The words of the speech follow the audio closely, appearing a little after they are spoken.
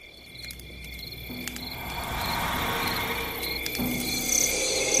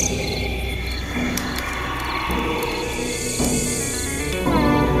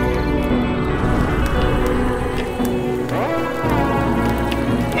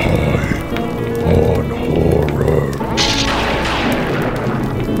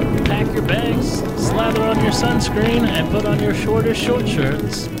shortest short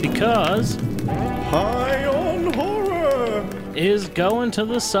shirts because High on Horror is going to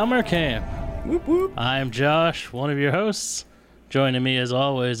the summer camp. Whoop whoop. I'm Josh, one of your hosts. Joining me as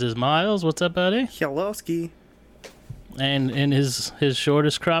always is Miles. What's up, buddy? Hello-ski. And in his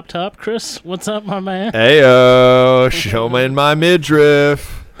shortest crop top, Chris. What's up, my man? Heyo, showing my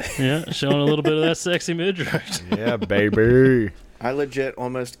midriff. Yeah, showing a little bit of that sexy midriff. Yeah, baby. I legit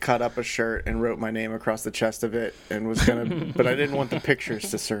almost cut up a shirt and wrote my name across the chest of it and was gonna, but I didn't want the pictures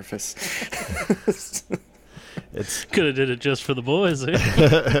to surface. Could have did it just for the boys.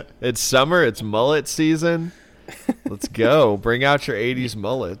 Eh? It's summer. It's mullet season. Let's go. Bring out your 80s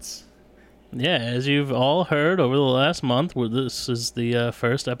mullets. Yeah, as you've all heard over the last month, this is the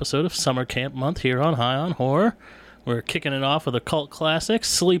first episode of Summer Camp Month here on High on Horror. We're kicking it off with a cult classic,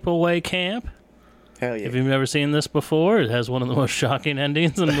 Sleepaway Camp. Hell yeah. If you've never seen this before, it has one of the most shocking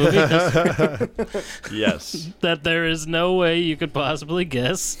endings in the movie Yes. that there is no way you could possibly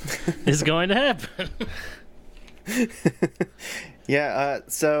guess is going to happen. Yeah,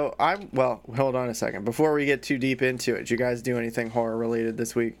 so hold on a second. Before we get too deep into it, did you guys do anything horror related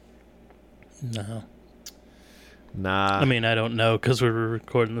this week? No. Nah. I mean, I don't know because we were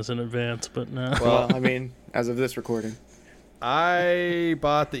recording this in advance, but no. Well, I mean, as of this recording. I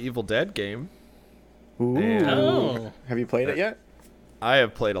bought the Evil Dead game. Ooh. And Oh. Have you played it yet? I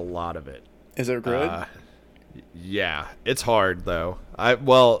have played a lot of it. Is it good? Yeah. It's hard, though.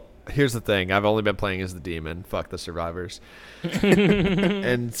 Here's the thing. I've only been playing as the demon. Fuck the survivors.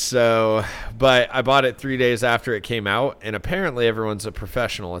 And so, but I bought it 3 days after it came out, and apparently everyone's a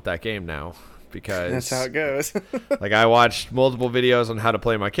professional at that game now because That's how it goes. like I watched multiple videos on how to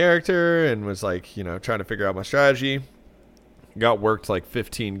play my character and was like, trying to figure out my strategy. Got worked like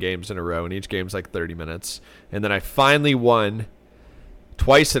 15 games in a row, and each game's like 30 minutes. And then I finally won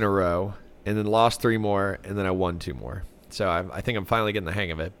twice in a row, and then lost 3 more, and then I won 2 more. So I think I'm finally getting the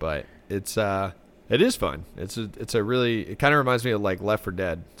hang of it, but it is fun. It kind of reminds me of like Left 4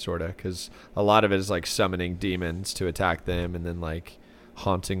 Dead, sort of, because a lot of it is like summoning demons to attack them and then like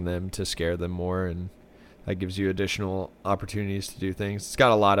haunting them to scare them more, and that gives you additional opportunities to do things. It's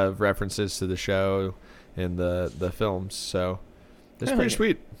got a lot of references to the show and the films, so it's Hell pretty yeah.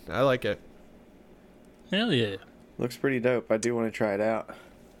 sweet. I like it. Hell yeah. Looks pretty dope. I do want to try it out.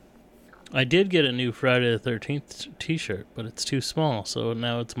 I did get a new Friday the 13th t-shirt, but it's too small, so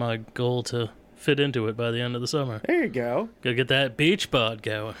now it's my goal to fit into it by the end of the summer. There you go. Gotta get that beach bod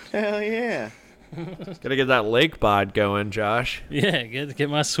going. Hell yeah. Gotta get that lake bod going, Josh. Yeah, get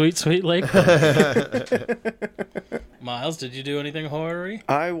my sweet, sweet lake bod. Miles, did you do anything horror-y?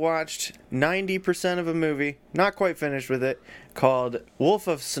 I watched 90% of a movie, not quite finished with it, called Wolf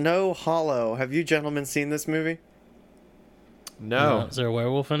of Snow Hollow. Have you gentlemen seen this movie? No. Is there a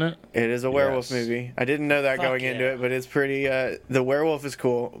werewolf in it? It is a werewolf Yes. movie. I didn't know that Fuck going into yeah. it, but it's pretty. The werewolf is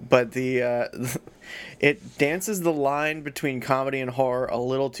cool, but it dances the line between comedy and horror a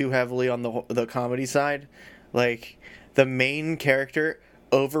little too heavily on the comedy side. Like the main character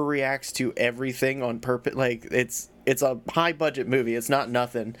overreacts to everything on purpose. Like it's a high budget movie. It's not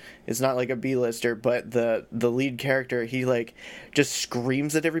nothing. It's not like a B-lister, but the lead character, he like just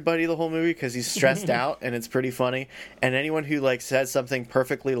screams at everybody the whole movie because he's stressed out, and it's pretty funny. And anyone who like says something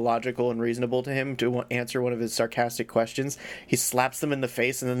perfectly logical and reasonable to him to answer one of his sarcastic questions, he slaps them in the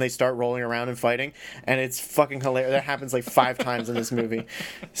face, and then they start rolling around and fighting, and it's fucking hilarious. That happens like 5 times in this movie.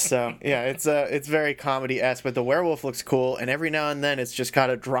 So yeah, it's very comedy-esque, but the werewolf looks cool, and every now and then it's just got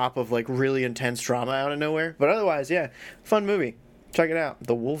a drop of like really intense drama out of nowhere. But otherwise, yeah, fun movie. Check it out.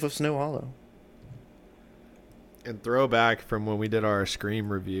 The Wolf of Snow Hollow. And throwback from when we did our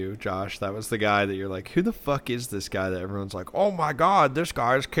Scream review, Josh, that was the guy that you're like, who the fuck is this guy that everyone's like, oh my god, this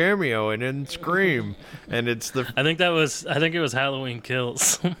guy's cameoing in Scream. And it's the... I think it was Halloween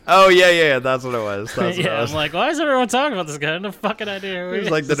Kills. Oh, yeah, that's what it was. That's what it Yeah, was. I'm like, why is everyone talking about this guy? I have no fucking idea who He he was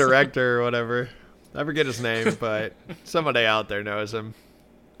is. like the director or whatever. I forget his name, but somebody out there knows him.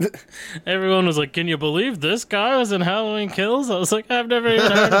 Everyone was like, can you believe this guy was in Halloween Kills? I was like, I've never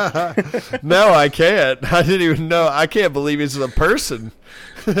even heard of No, I can't. I didn't even know. I can't believe he's a person.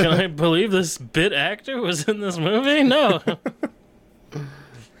 Can I believe this bit actor was in this movie? No.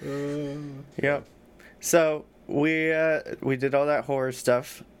 Yep. So we did all that horror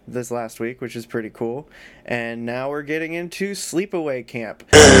stuff this last week, which is pretty cool. And now we're getting into Sleepaway Camp.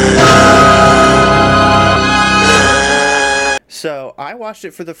 So I watched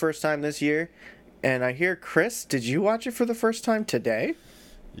it for the first time this year, and I hear, Chris, did you watch it for the first time today?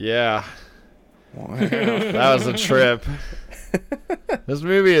 Yeah, Wow. that was a trip. This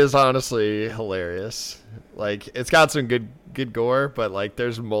movie is honestly hilarious. Like, it's got some good gore, but like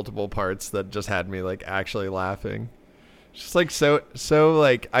there's multiple parts that just had me like actually laughing. Just like so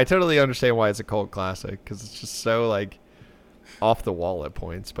like I totally understand why it's a cult classic because it's just so like off the wall at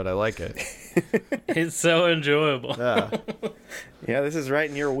points, but I like it. It's so enjoyable. Yeah. Yeah, this is right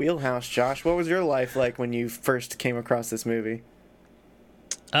in your wheelhouse, Josh. What was your life like when you first came across this movie?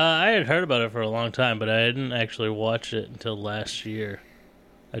 I had heard about it for a long time, but I didn't actually watch it until last year.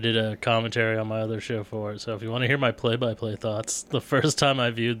 I did a commentary on my other show for it, so if you want to hear my play-by-play thoughts, the first time I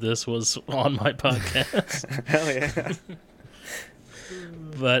viewed this was on my podcast. Hell yeah.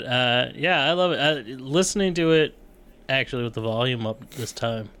 But, yeah, I love it. Listening to it, actually, with the volume up this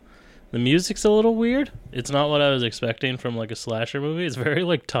time, the music's a little weird. It's not what I was expecting from, like, a slasher movie. It's very,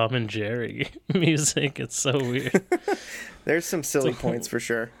 like, Tom and Jerry music. It's so weird. There's some silly points for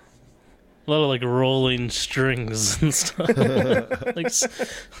sure. A lot of, like, rolling strings and stuff.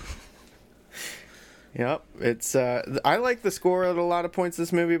 Yep, it's I like the score at a lot of points in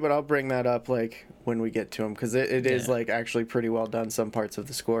this movie, but I'll bring that up like when we get to them because it is like actually pretty well done. Some parts of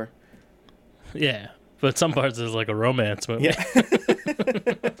the score. Yeah, but some parts is like a romance movie. Yeah.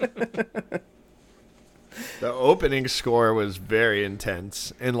 The opening score was very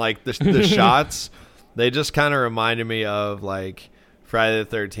intense, and like the shots, they just kind of reminded me of like Friday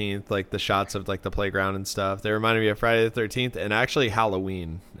the 13th, like the shots of like the playground and stuff. They reminded me of Friday the 13th and actually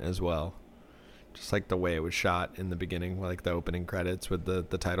Halloween as well. Just like the way it was shot in the beginning, like the opening credits with the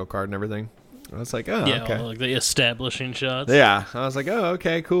title card and everything. I was like, oh, yeah, okay. like the establishing shots. Yeah, I was like, oh,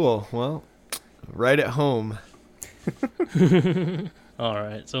 okay, cool. Well, right at home. All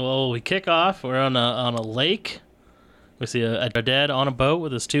right, so we kick off. We're on a lake. We see a dad on a boat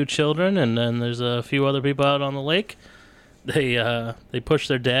with his two children, and then there's a few other people out on the lake. They push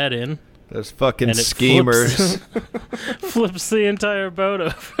their dad in. Those fucking and it schemers. Flips the entire boat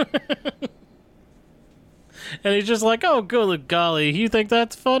over. And he's just like, oh, good golly, you think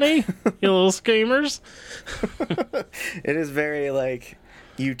that's funny? You little schemers? It is very, like,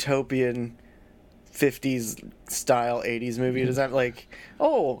 utopian 50s style 80s movie. Does that, like,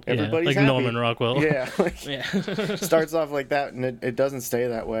 oh, everybody's like happy. Norman Rockwell. Yeah. Like, Yeah. starts off like that, and it doesn't stay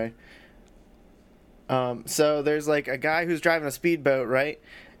that way. So there's, like, a guy who's driving a speedboat, right?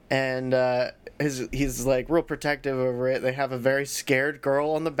 And he's, like, real protective over it. They have a very scared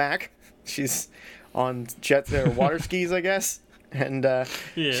girl on the back. She's on jets or water skis, I guess, and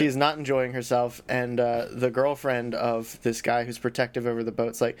she's not enjoying herself. And the girlfriend of this guy who's protective over the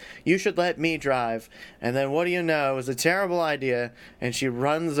boat's like, you should let me drive. And then what do you know, it was a terrible idea, and she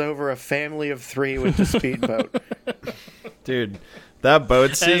runs over a family of 3 with the speedboat. Dude, that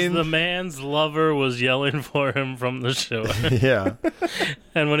boat scene. As the man's lover was yelling for him from the shore. Yeah.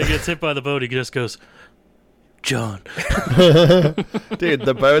 And when he gets hit by the boat, he just goes, John. Dude,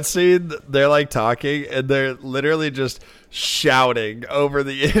 the boat scene, they're like talking and they're literally just shouting over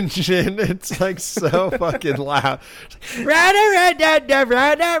the engine. It's like so fucking loud. I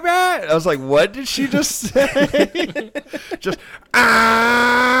was like, what did she just say? Just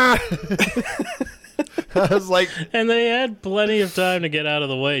ah. I was like, and they had plenty of time to get out of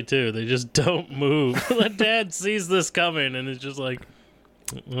the way too. They just don't move. The dad sees this coming and is just like,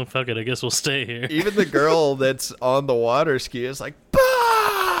 well, fuck it, I guess we'll stay here. even the girl that's on the water ski is like,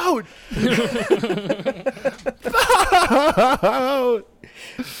 boat! Boat!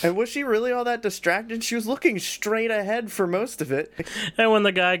 And was she really all that distracted? She was looking straight ahead for most of it. And when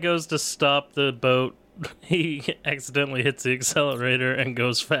the guy goes to stop the boat, he accidentally hits the accelerator and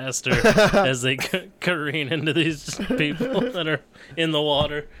goes faster as they careen into these people that are in the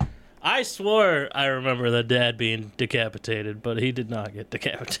water. I swore I remember the dad being decapitated, but he did not get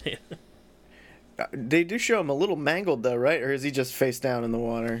decapitated. They do show him a little mangled, though, right? Or is he just face down in the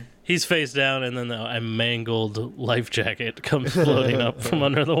water? He's face down, and then a mangled life jacket comes floating up from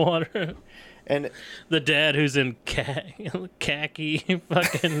under the water. And the dad who's in khaki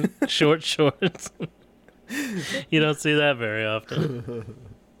fucking short shorts. You don't see that very often.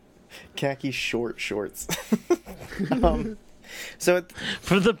 Khaki short shorts.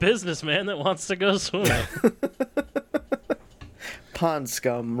 For the businessman that wants to go swimming. Pond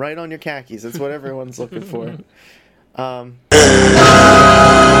scum right on your khakis. That's what everyone's looking for.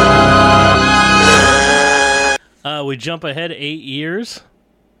 We jump ahead 8 years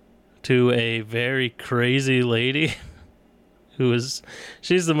to a very crazy lady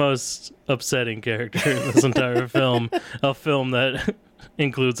she's the most upsetting character in this entire film. A film that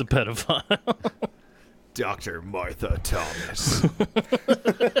includes a pedophile. Dr. Martha Thomas.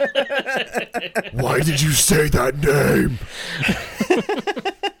 Why did you say that name?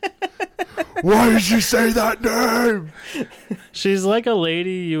 Why did you say that name? She's like a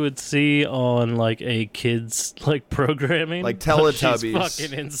lady you would see on like a kids like programming, Like but Teletubbies. She's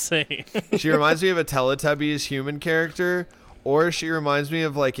fucking insane. She reminds me of a Teletubbies human character, or she reminds me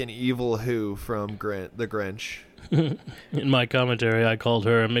of like an evil Who from The Grinch. In my commentary, I called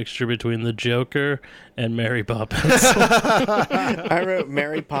her a mixture between the Joker and Mary Poppins. I wrote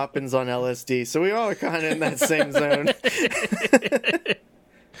Mary Poppins on LSD, so we all are kind of in that same zone.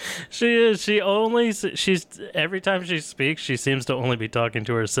 She is. She's every time she speaks, she seems to only be talking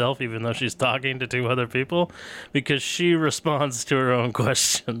to herself, even though she's talking to two other people, because she responds to her own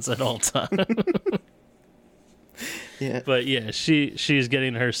questions at all times. Yeah. But yeah, she's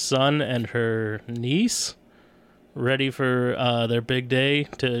getting her son and her niece ready for their big day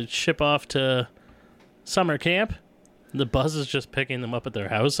to ship off to summer camp. The bus is just picking them up at their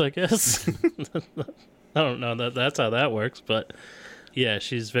house, I guess. I don't know that's how that works, but yeah,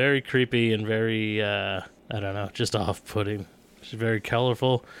 she's very creepy and very I don't know, just off-putting. She's very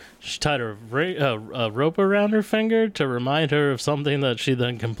colorful. She tied a rope around her finger to remind her of something that she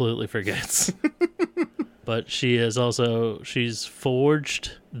then completely forgets. But she's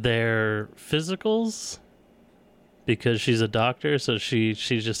forged their physicals because she's a doctor, so she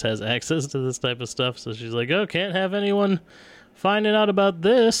just has access to this type of stuff. So she's like, oh, can't have anyone finding out about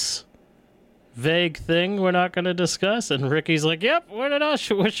this vague thing we're not going to discuss. And Ricky's like, yep, we're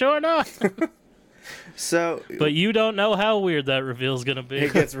sure not. So, But you don't know how weird that reveal's going to be.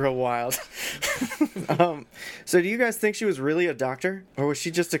 it gets real wild. So do you guys think she was really a doctor, or was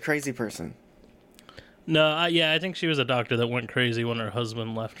she just a crazy person? No, I think she was a doctor that went crazy when her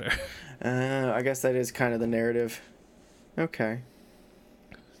husband left her. I guess that is kind of the narrative. Okay.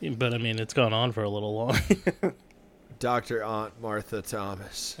 But, I mean, it's gone on for a little long. Dr. Aunt Martha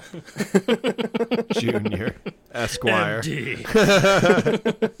Thomas Jr. Esquire. MD.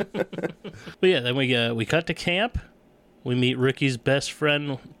 But yeah, then we cut to camp. We meet Ricky's best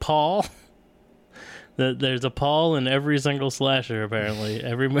friend, Paul. There's a Paul in every single slasher, apparently.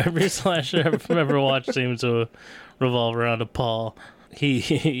 Every slasher I've ever watched seems to revolve around a Paul.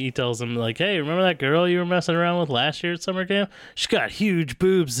 He tells him, like, hey, remember that girl you were messing around with last year at summer camp? She got huge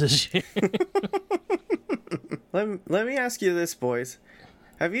boobs this year. Let me ask you this, boys.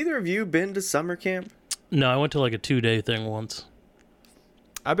 Have either of you been to summer camp? No, I went to like a 2-day thing once.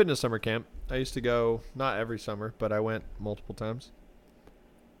 I've been to summer camp. I used to go, not every summer, but I went multiple times.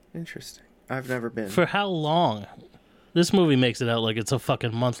 Interesting. I've never been. For how long? This movie makes it out like it's a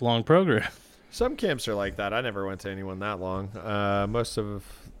fucking month-long program. Some camps are like that. I never went to anyone that long. Most of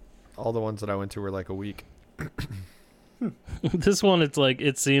all the ones that I went to were like a week. This one, it's like,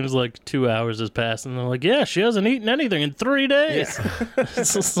 it seems like 2 hours has passed, and they're like, yeah, she hasn't eaten anything in 3 days. Yeah.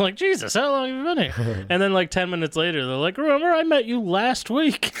 It's just like, Jesus, how long have you been here? And then like 10 minutes later, they're like, remember I met you last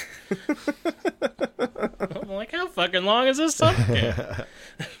week? I'm like, how fucking long is this summer camp?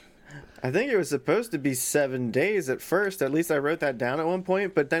 I think it was supposed to be 7 days at first. At least I wrote that down at one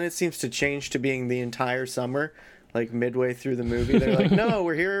point, but then it seems to change to being the entire summer. Like midway through the movie, they're like, no,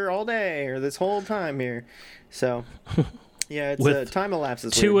 we're here all day, or this whole time here. So, yeah, it's time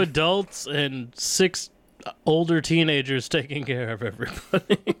elapses. 2 weird. adults and 6 older teenagers taking care of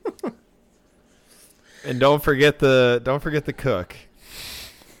everybody. And don't forget the cook.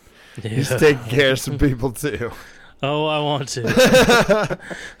 He's taking care of some people too. Oh, I want to.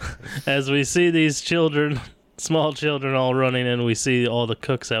 As we see these children, small children, all running in, we see all the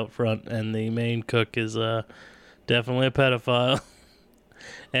cooks out front, and the main cook is definitely a pedophile.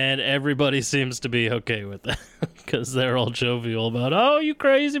 And everybody seems to be okay with that, because they're all jovial about, oh, you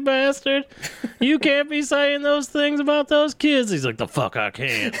crazy bastard. You can't be saying those things about those kids. He's like, the fuck I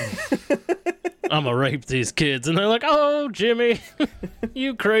can't. I'm gonna rape these kids. And they're like, oh, Jimmy,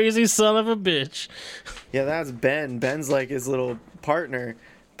 you crazy son of a bitch. Yeah, that's Ben. Ben's like his little partner,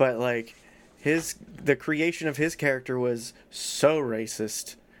 but like the creation of his character was so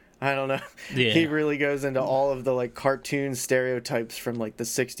racist. I don't know. Yeah. He really goes into all of the like cartoon stereotypes from like the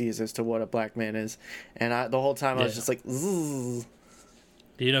 60s as to what a black man is. And the whole time I was just like, zzz.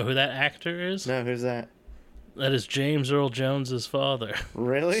 Do you know who that actor is? No, who's that? That is James Earl Jones's father.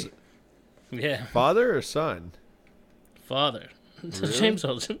 Really? Yeah, Father or son? father. Really? James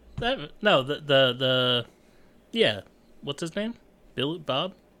Earl. No, the yeah. What's his name?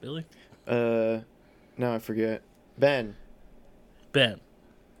 Bob? Billy? No, I forget. Ben. The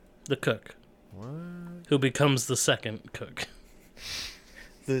cook. What? Who becomes the second cook.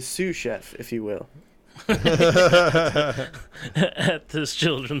 The sous chef, if you will. At this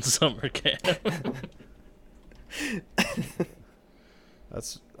children's summer camp.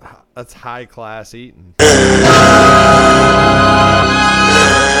 That's high class eating.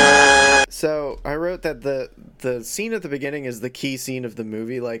 So I wrote that the scene at the beginning is the key scene of the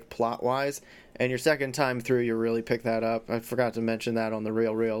movie, like plot wise, and your second time through you really pick that up. I forgot to mention that on the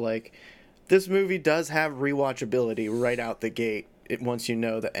real. Like, this movie does have rewatchability right out the gate. Once you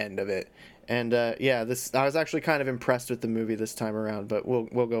know the end of it. And I was actually kind of impressed with the movie this time around, but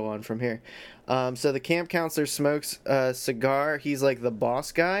we'll go on from here. So the camp counselor smokes a cigar. He's like the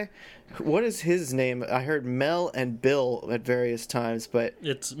boss guy. What is his name? I heard Mel and Bill at various times, but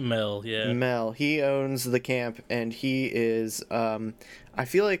It's Mel, yeah. Mel. He owns the camp, and he is, I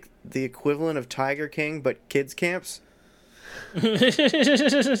feel like the equivalent of Tiger King, but kids camps.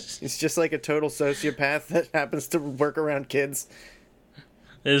 He's just like a total sociopath that happens to work around kids.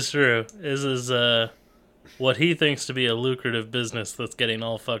 It's true. This is what he thinks to be a lucrative business that's getting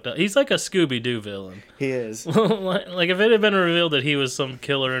all fucked up. He's like a Scooby-Doo villain. He is. Like, if it had been revealed that he was some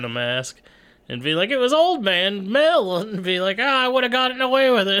killer in a mask, and be like, it was old man Mel, and be like, I would have gotten away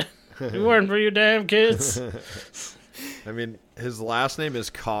with it. If it weren't for you damn kids. I mean, his last name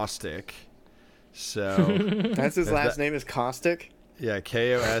is Caustic. So That's his last name is Caustic? yeah,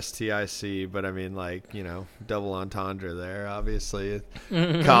 Kostic, but I mean, like, you know, double entendre there, obviously.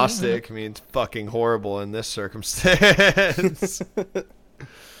 Caustic means fucking horrible in this circumstance.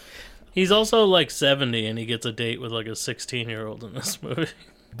 He's also like 70, and he gets a date with like a 16-year-old in this movie.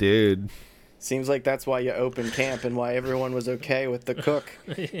 Dude. Seems like that's why you opened camp and why everyone was okay with the cook.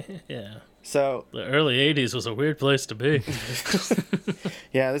 Yeah. So, The early 80s was a weird place to be.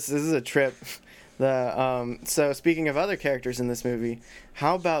 yeah, this is a trip. So speaking of other characters in this movie,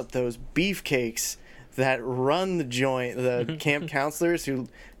 how about those beefcakes that run the joint, the camp counselors who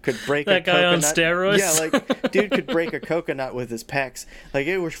could break That a guy on coconut. steroids? Yeah, like, dude could break a coconut with his pecs. Like,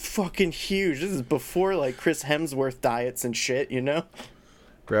 it was fucking huge. This is before, like, Chris Hemsworth diets and shit, you know?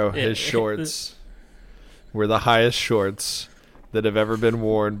 Bro, Yeah. his shorts were the highest shorts that have ever been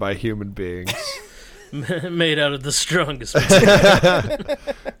worn by human beings. Made out of the strongest,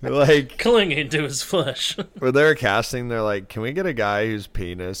 Like, clinging to his flesh. where they're casting, they're like, can we get a guy whose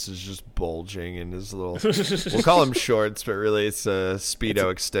penis is just bulging in his little... We'll call him shorts, but really it's a Speedo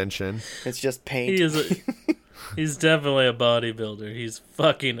extension. It's just paint. He's definitely a bodybuilder. He's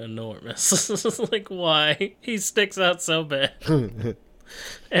fucking enormous. Like, why? He sticks out so bad.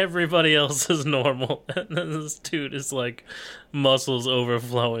 Everybody else is normal, and then this dude is like muscles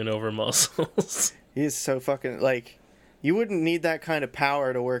overflowing over muscles. He's so fucking, like, you wouldn't need that kind of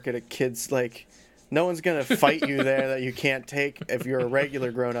power to work at a kid's, like, no one's gonna fight you there that you can't take if you're a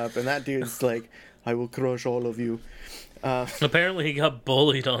regular grown-up, and that dude's like, I will crush all of you. Apparently he got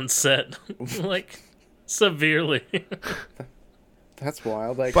bullied on set. Like, severely. That's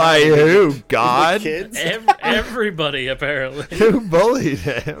wild. Like, By who? God? kids? Everybody, apparently. Who bullied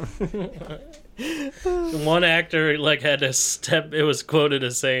him? One actor, like, had to step... It was quoted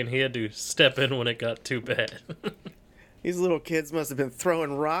as saying he had to step in when it got too bad. These little kids must have been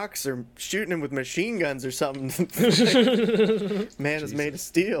throwing rocks or shooting him with machine guns or something. Man is made of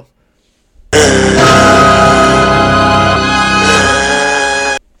steel.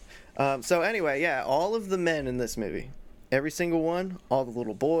 So anyway, yeah, all of the men in this movie, every single one, all the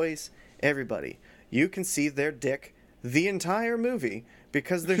little boys, everybody, you can see their dick the entire movie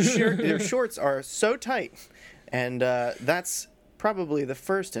because their shorts are so tight. And that's probably the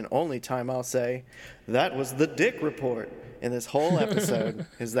first and only time I'll say that was the dick report in this whole episode,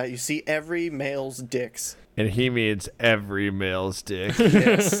 is that you see every male's dicks. And he means every male's dick.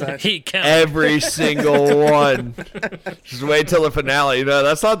 Yes, He counted. Every single one. Just wait till the finale. You know,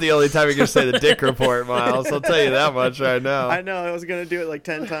 that's not the only time you can say the dick report, Miles. I'll tell you that much right now. I know, I was going to do it like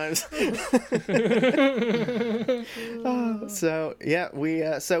 10 times. So, yeah, we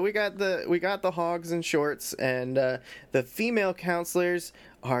got the hogs and shorts, and the female counselors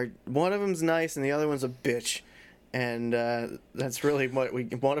are, one of them's nice and the other one's a bitch. And that's really what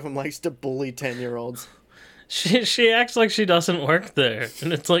one of them likes to bully 10-year-olds. She acts like she doesn't work there.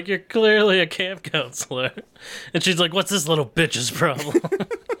 And it's like, you're clearly a camp counselor. And she's like, what's this little bitch's problem?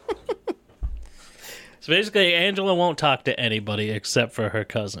 So basically, Angela won't talk to anybody except for her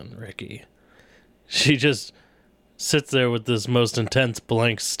cousin, Ricky. She just sits there with this most intense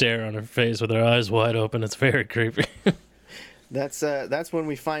blank stare on her face with her eyes wide open. It's very creepy. That's when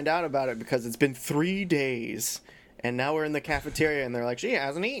we find out about it, because it's been 3 days. And now we're in the cafeteria and they're like, she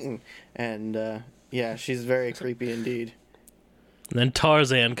hasn't eaten. And yeah, she's very creepy indeed. And then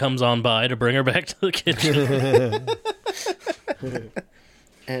Tarzan comes on by to bring her back to the kitchen.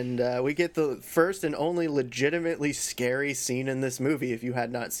 And we get the first and only legitimately scary scene in this movie, if you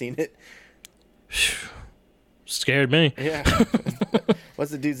had not seen it. scared me. Yeah.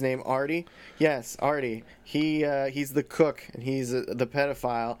 What's the dude's name? Artie? Yes, Artie. He's the cook, and he's the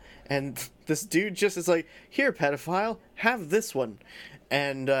pedophile. And this dude just is like, here, pedophile, have this one.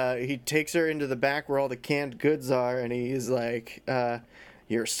 And he takes her into the back where all the canned goods are, and he's like,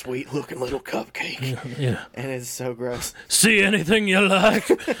 you're a sweet-looking little cupcake. Yeah. And it's so gross. See anything you like?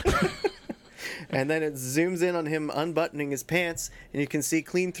 And then it zooms in on him unbuttoning his pants, and you can see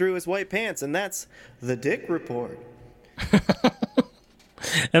clean through his white pants, and that's the Dick Report.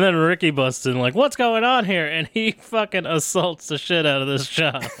 And then Ricky busts in like, what's going on here? And he fucking assaults the shit out of this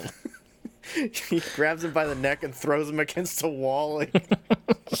child. He grabs him by the neck and throws him against a wall. Like,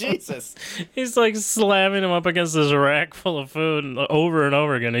 Jesus. He's like slamming him up against this rack full of food and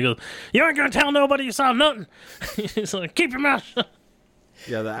over again. He goes, you ain't gonna tell nobody you saw nothing. He's like, keep your mouth shut.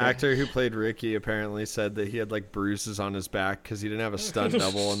 Yeah, the actor who played Ricky apparently said that he had like bruises on his back because he didn't have a stunt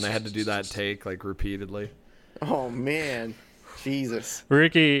double, and they had to do that take like repeatedly. Oh, man. Jesus.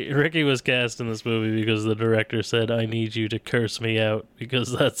 Ricky was cast in this movie because the director said, I need you to curse me out,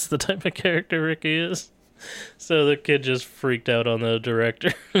 because that's the type of character Ricky is. So the kid just freaked out on the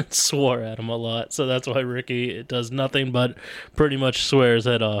director and swore at him a lot. So that's why Ricky does nothing but pretty much swear his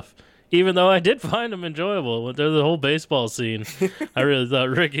head off. Even though I did find him enjoyable. There's the whole baseball scene. I really thought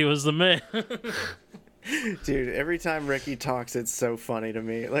Ricky was the man. Dude, every time Ricky talks, it's so funny to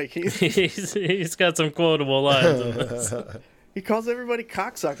me. Like, he's got some quotable lines in this. he calls everybody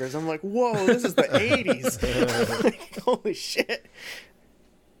cocksuckers. I'm like, whoa, this is the 80s. Like, holy shit.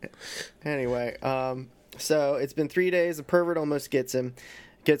 Anyway, so it's been 3 days. The pervert almost gets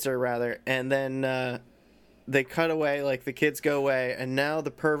her rather, and then they cut away, like the kids go away, and now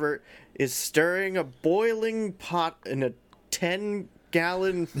the pervert is stirring a boiling pot in a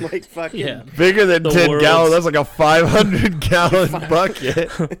 10-gallon, like, fucking... Yeah. Bigger than 10 gallons. That's like a 500-gallon bucket.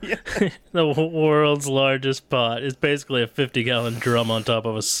 The world's largest pot. It's basically a 50-gallon drum on top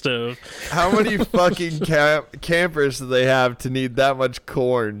of a stove. How many fucking campers do they have to need that much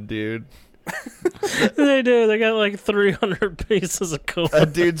corn, dude? They do. They got like 300 pieces of corn.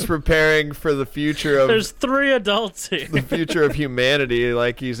 That dude's preparing for the future of... There's 3 adults here. The future of humanity,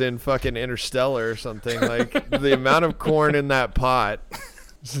 like he's in fucking Interstellar or something. Like, the amount of corn in that pot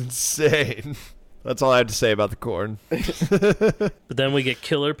is insane. That's all I have to say about the corn. But then we get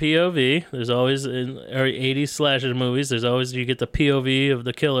killer POV. There's always, in 80s slasher movies, there's always, you get the POV of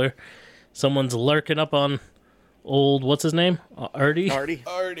the killer. Someone's lurking up on old, what's his name? Artie,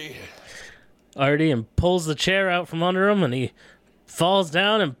 and pulls the chair out from under him, and he falls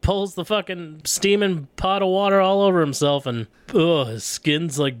down and pulls the fucking steaming pot of water all over himself, and his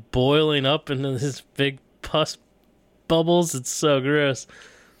skin's like boiling up into his big pus bubbles. It's so gross.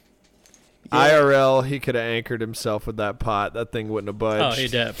 Yeah. IRL, he could have anchored himself with that pot. That thing wouldn't have budged. Oh,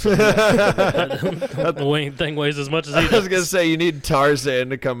 he absolutely. The thing weighs as much as he does. I was going to say, you need Tarzan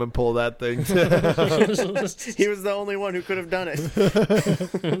to come and pull that thing. He was the only one who could have done it.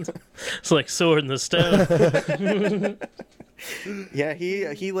 It's like Sword in the Stone. Yeah,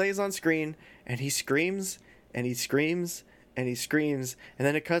 he lays on screen, and he screams, and he screams, and he screams, and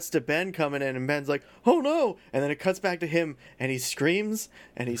then it cuts to Ben coming in, and Ben's like, oh no, and then it cuts back to him, and he screams,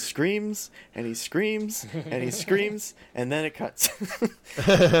 and he screams, and he screams, and he screams, and then it cuts.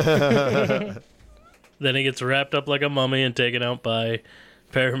 Then he gets wrapped up like a mummy and taken out by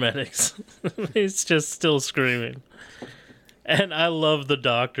paramedics. He's just still screaming. And I love the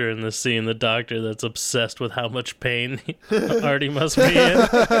doctor in this scene, the doctor that's obsessed with how much pain Artie must be in.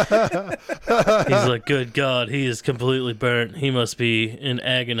 He's like, good God, he is completely burnt. He must be in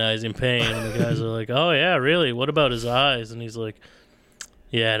agonizing pain. And the guys are like, oh yeah, really? What about his eyes? And he's like,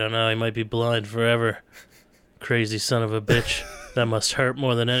 yeah, I don't know. He might be blind forever. Crazy son of a bitch. That must hurt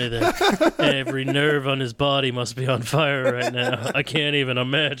more than anything. Every nerve on his body must be on fire right now. I can't even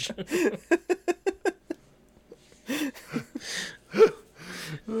imagine.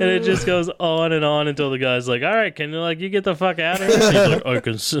 And it just goes on and on until the guy's like, all right, can you get the fuck out of here? And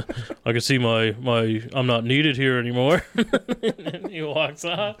he's like, I can see my I'm not needed here anymore. And he walks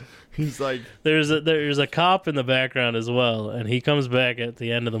off. He's like, there's a cop in the background as well, and he comes back at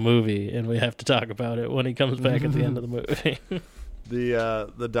the end of the movie, and we have to talk about it when he comes back at the end of the movie.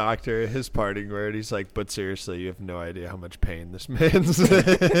 The doctor, his parting word, he's like, but seriously, you have no idea how much pain this man's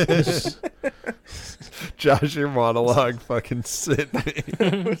in. Josh, your monologue fucking sent me.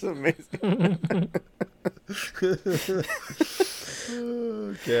 It was amazing.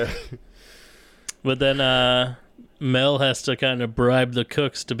 Okay. But then Mel has to kind of bribe the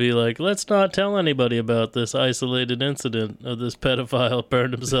cooks to be like, let's not tell anybody about this isolated incident of this pedophile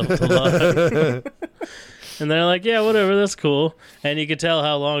burned himself alive. And they're like, yeah, whatever, that's cool. And you can tell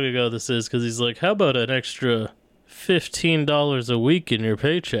how long ago this is because he's like, how about an extra $15 a week in your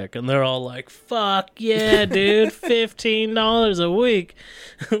paycheck, and they're all like, fuck yeah, dude, $15 a week.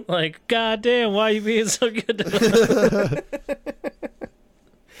 Like, goddamn, why are you being so good to us?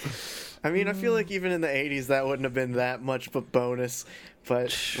 I mean, I feel like even in the 80s that wouldn't have been that much of a bonus,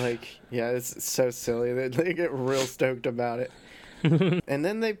 but like, yeah, it's so silly. They get real stoked about it. And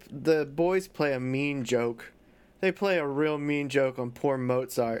then the boys play a mean joke. They play a real mean joke on poor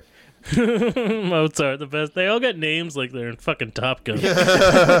Mozart. Mozart, the best. They all got names like they're in fucking Top Gun.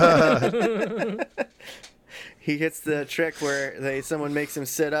 He gets the trick where someone makes him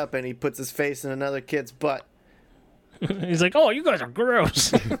sit up and he puts his face in another kid's butt. He's like, oh, you guys are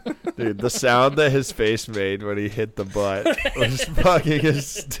gross. Dude, the sound that his face made when he hit the butt was fucking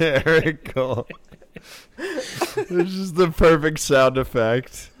hysterical. It's just the perfect sound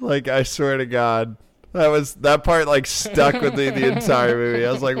effect. Like, I swear to God. That part like stuck with me the entire movie.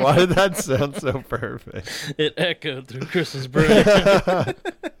 I was like, why did that sound so perfect? It echoed through Chris's brain.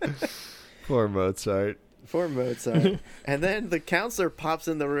 Poor Mozart. Poor Mozart. And then the counselor pops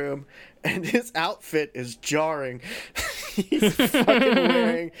in the room and his outfit is jarring. He's fucking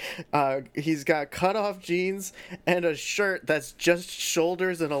wearing he's got cut off jeans and a shirt that's just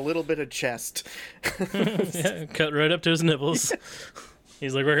shoulders and a little bit of chest. Yeah, cut right up to his nipples.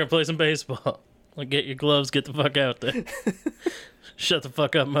 He's like, we're gonna play some baseball. Like, get your gloves, get the fuck out there. Shut the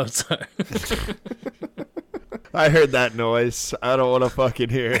fuck up, Mozart. I heard that noise. I don't want to fucking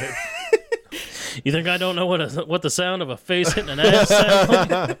hear it. You think I don't know what the sound of a face hitting an ass sounds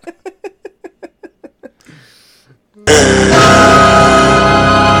like?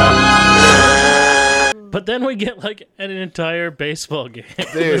 But then we get like an entire baseball game.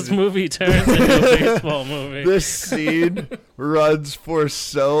 This movie turns into a baseball movie. This scene runs for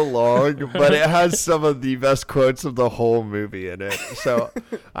so long, but it has some of the best quotes of the whole movie in it. So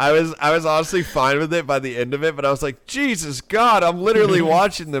I was honestly fine with it by the end of it, but I was like, Jesus God, I'm literally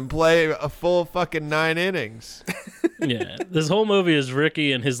watching them play a full fucking 9 innings. Yeah, this whole movie is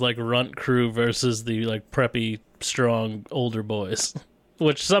Ricky and his like runt crew versus the like preppy, strong older boys.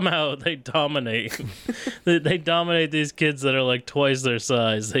 Which somehow they dominate. They dominate these kids that are like twice their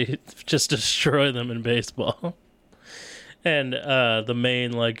size. They just destroy them in baseball. And the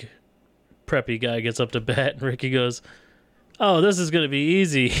main like preppy guy gets up to bat, and Ricky goes, "Oh, this is gonna be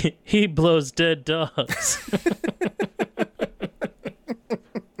easy. He blows dead dogs."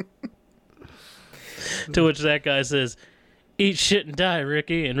 To which that guy says, "Eat shit and die,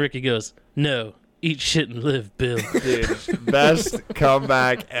 Ricky." And Ricky goes, "No. Eat shit and live, Bill." Dude, best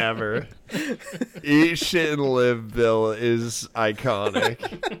comeback ever. Eat shit and live, Bill is iconic.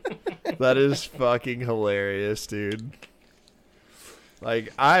 That is fucking hilarious, dude.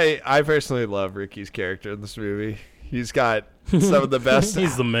 Like, I personally love Ricky's character in this movie. He's got some of the best.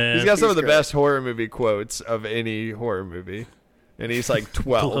 He's the man. He's got some of the great. best horror movie quotes of any horror movie. And he's like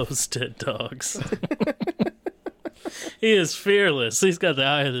 12. Blows dead dogs. He is fearless. He's got the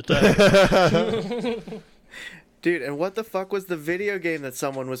eye of the tiger. Dude, and what the fuck was the video game that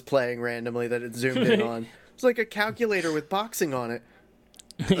someone was playing randomly that it zoomed in on? It's like a calculator with boxing on it.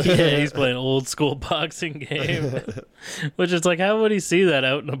 Yeah, he's playing an old school boxing game. Which is like, how would he see that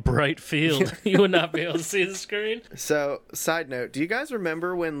out in a bright field? He would not be able to see the screen. So, side note, do you guys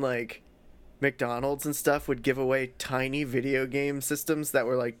remember when, like, McDonald's and stuff would give away tiny video game systems that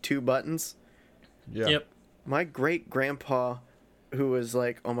were, like, 2 buttons? Yeah. Yep. My great-grandpa, who was,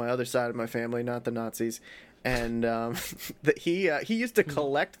 like, on my other side of my family, not the Nazis, and he used to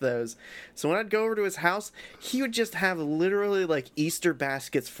collect those. So when I'd go over to his house, he would just have literally, like, Easter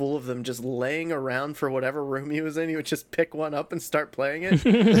baskets full of them just laying around for whatever room he was in. He would just pick one up and start playing it.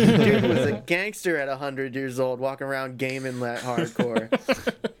 Dude was a gangster at 100 years old, walking around gaming that hardcore.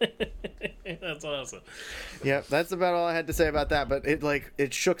 That's awesome. Yep, that's about all I had to say about that. But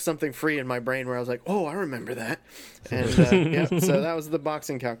it shook something free in my brain where I was like, "Oh, I remember that." And yeah, so that was the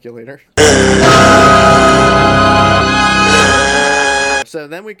boxing calculator. So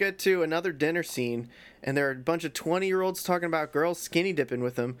then we get to another dinner scene, and there are a bunch of 20-year-olds talking about girls skinny dipping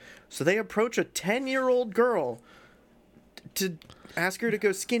with them. So they approach a 10-year-old girl to ask her to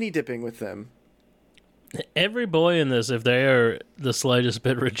go skinny dipping with them. Every boy in this, if they are the slightest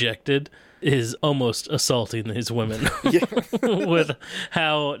bit rejected, is almost assaulting these women. Yeah. With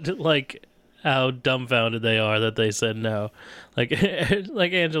how dumbfounded they are that they said no. Like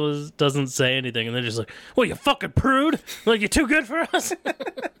Angela doesn't say anything, and they're just like, "Well, you fucking prude! Like, you're too good for us."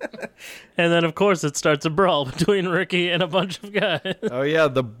 And then, of course, it starts a brawl between Ricky and a bunch of guys. Oh yeah,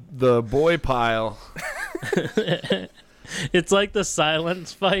 the boy pile. It's like the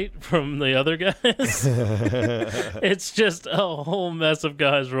silence fight from the other guys. It's just a whole mess of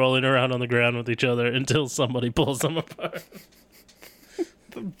guys rolling around on the ground with each other until somebody pulls them apart.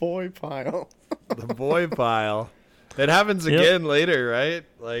 The boy pile. The boy pile. It happens again later, right?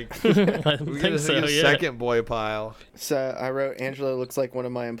 Like, I we think get so, a yeah. second boy pile. So I wrote, Angela looks like one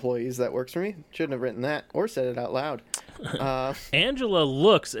of my employees that works for me. Shouldn't have written that or said it out loud. Angela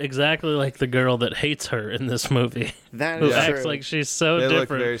looks exactly like the girl that hates her in this movie. That Who is acts true. like she's so They look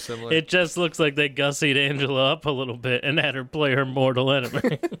different. very similar. It just looks like they gussied Angela up a little bit and had her play her mortal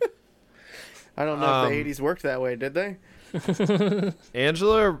enemy. I don't know if the 80s worked that way, did they?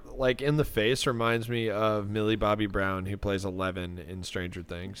 Angela, like, in the face reminds me of Millie Bobby Brown, who plays Eleven in Stranger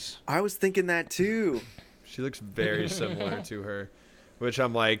Things. I was thinking that too. She looks very similar to her, which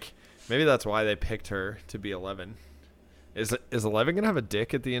I'm like, maybe that's why they picked her to be 11. Is 11 gonna have a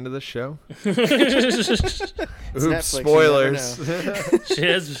dick at the end of the show? Oops, Netflix, spoilers.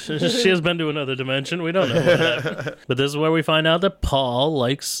 she has been to another dimension. We don't know what happened. But this is where we find out that Paul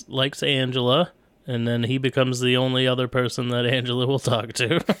likes Angela, and then he becomes the only other person that Angela will talk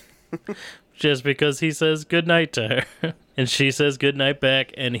to. Just because he says goodnight to her. And she says goodnight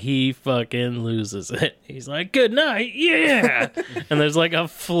back, and he fucking loses it. He's like, good night, yeah! And there's like a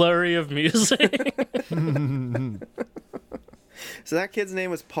flurry of music. So that kid's name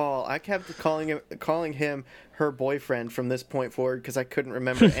was Paul. I kept calling him her boyfriend from this point forward because I couldn't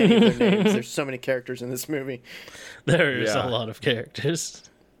remember any of their names. There's so many characters in this movie. There's Yeah. a lot of characters.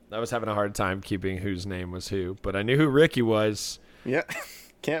 I was having a hard time keeping whose name was who, but I knew who Ricky was. Yeah.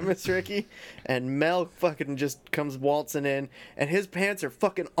 Can't miss Ricky. And Mel fucking just comes waltzing in, and his pants are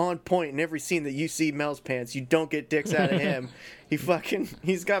fucking on point in every scene that you see Mel's pants. You don't get dicks out of him.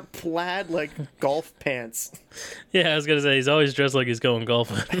 He's got plaid, like, golf pants. Yeah, I was going to say, he's always dressed like he's going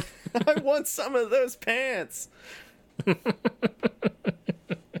golfing. I want some of those pants.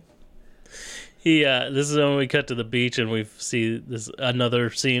 This is when we cut to the beach and we see this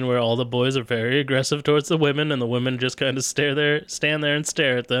another scene where all the boys are very aggressive towards the women, and the women just kind of stand there and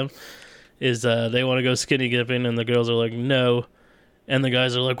stare at them. They want to go skinny dipping, and the girls are like, no. And the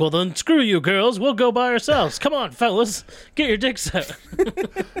guys are like, well, then screw you girls. We'll go by ourselves. Come on, fellas. Get your dicks out.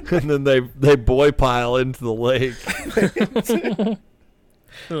 And then they boy pile into the lake.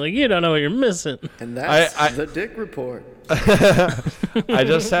 They're like, you don't know what you're missing. And that's I- the dick report. I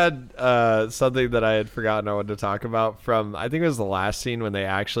just had something that I had forgotten I wanted to talk about from, I think it was the last scene when they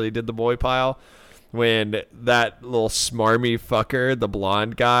actually did the boy pile. When that little smarmy fucker, the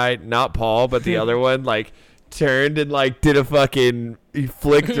blonde guy, not Paul, but the other one, like, turned and, like, did a fucking, he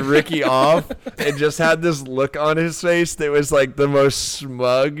flicked Ricky off and just had this look on his face that was, like, the most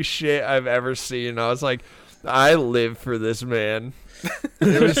smug shit I've ever seen. I was like, I live for this man.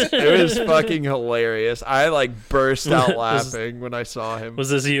 It was fucking hilarious. I like burst out laughing when I saw him.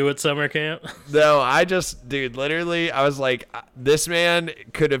 Was this you at summer camp? No, dude, literally, I was like, this man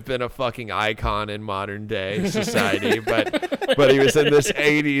could have been a fucking icon in modern day society, but he was in this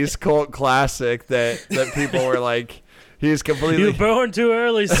 80s cult classic that people were like, he's completely. You were born too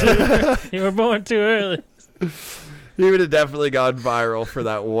early, Sue. You were born too early. He would have definitely gone viral for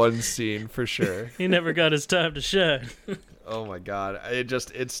that one scene for sure. He never got his time to shine. Oh my god,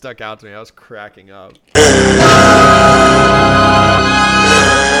 it stuck out to me. I was cracking up.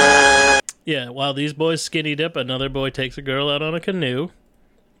 Yeah, while these boys skinny dip, another boy takes a girl out on a canoe.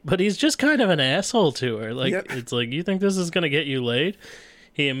 But he's just kind of an asshole to her. Like, Yep. It's like, you think this is going to get you laid?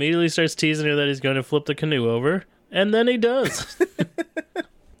 He immediately starts teasing her that he's going to flip the canoe over. And then he does.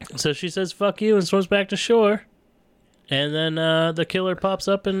 So she says, fuck you, and swims back to shore. And then the killer pops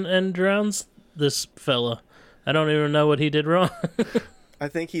up and drowns this fella. I don't even know what he did wrong. I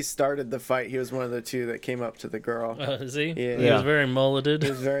think he started the fight. He was one of the two that came up to the girl. Is he? Yeah. He was very mulleted. He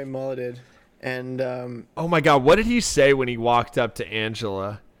was very mulleted. And Oh my god, what did he say when he walked up to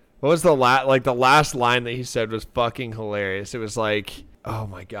Angela? What was the last line that he said was fucking hilarious. It was like, oh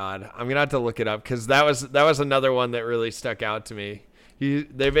my god, I'm gonna have to look it up because that was another one that really stuck out to me.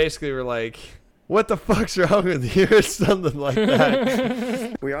 They basically were like, what the fuck's wrong with you, or something like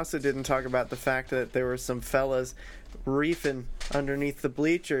that. we also didn't talk about the fact that there were some fellas reefing underneath the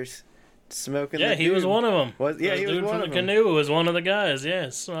bleachers, smoking. Yeah, the he was doob. one of them. Was, yeah, The he was dude one from of the them. canoe was one of the guys. Yeah,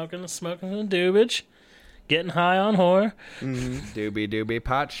 smoking the doobage, getting high on whore. Doobie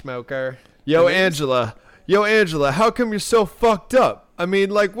pot smoker. Yo, Angela, how come you're so fucked up? I mean,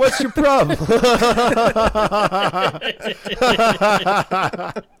 like, what's your problem?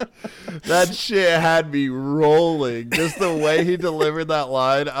 That shit had me rolling. Just the way he delivered that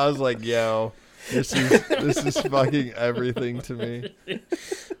line, I was like, yo, this is fucking everything to me.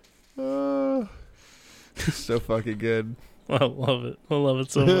 So fucking good. I love it. I love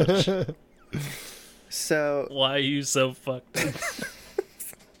it so much. So Why are you so fucked?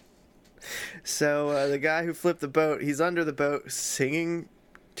 So the guy who flipped the boat, he's under the boat singing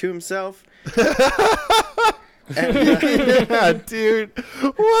to himself. And, Yeah, dude.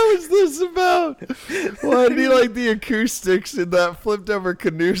 What was this about? Why did he like the acoustics in that flipped over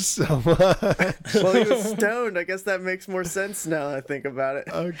canoe so much? well, he was stoned. I guess that makes more sense now that I think about it.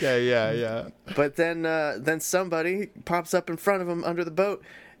 Okay, yeah. But then somebody pops up in front of him under the boat,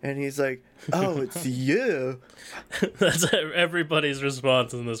 and he's like, "Oh, it's you." That's everybody's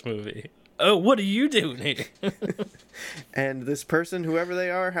response in this movie. Oh, what are you doing here? And this person, whoever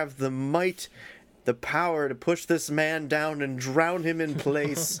they are, have the might, the power to push this man down and drown him in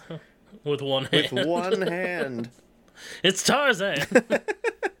place With one hand. with one hand. It's Tarzan.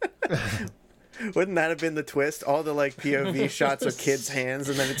 Wouldn't that have been the twist? All the like POV shots are kids' hands,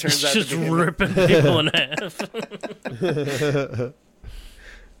 and then it turns out Just to be him. ripping people in half.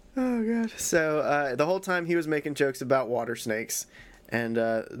 Oh god! So the whole time he was making jokes about water snakes, and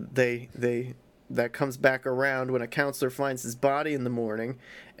that comes back around when a counselor finds his body in the morning,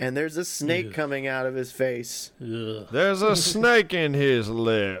 and there's a snake Ugh. coming out of his face. Ugh. There's a snake in his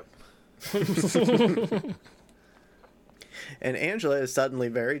lip. And Angela is suddenly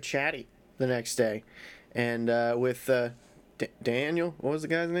very chatty the next day, and with Daniel, what was the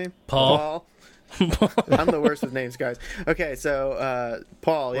guy's name? Paul. I'm the worst with names, guys. Okay, so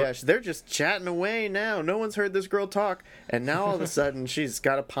Paul, yeah, they're just chatting away now. No one's heard this girl talk, and now all of a sudden she's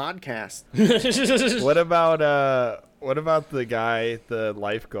got a podcast. What about the guy, the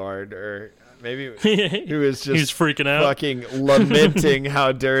lifeguard, or maybe who is just He's freaking out. fucking lamenting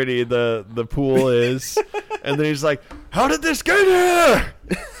how dirty the pool is, and then he's like, "How did this get here?"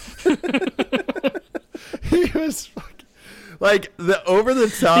 He was fucking, like the over the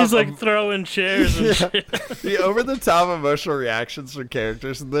top. He's like throwing chairs and shit. The over the top emotional reactions from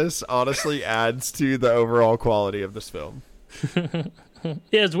characters in this honestly adds to the overall quality of this film.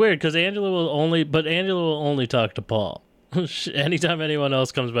 Yeah, it's weird because Angela will only talk to Paul. Anytime anyone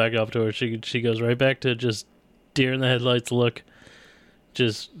else comes back up to her, she goes right back to just deer in the headlights look,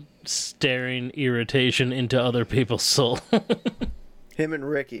 just staring irritation into other people's soul. Him and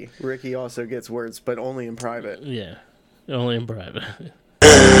Ricky. Ricky also gets words, but only in private. Yeah, only in private.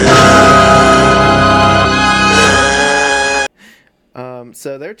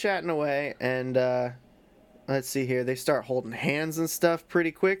 So they're chatting away, and let's see here. They start holding hands and stuff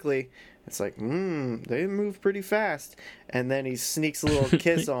pretty quickly. It's like, they move pretty fast. And then he sneaks a little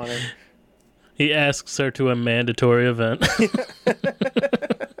kiss on her. He asks her to a mandatory event.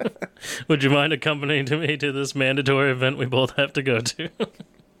 Would you mind accompanying me to this mandatory event we both have to go to?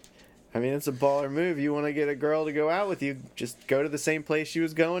 I mean, it's a baller move. You want to get a girl to go out with you, just go to the same place she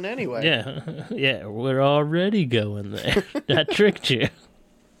was going anyway. Yeah, we're already going there. I tricked you.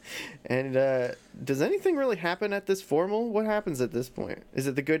 And does anything really happen at this formal? What happens at this point? Is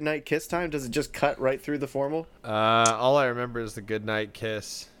it the goodnight kiss time? Does it just cut right through the formal? All I remember is the goodnight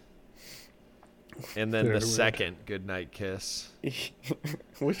kiss, and then Very the weird. second goodnight kiss.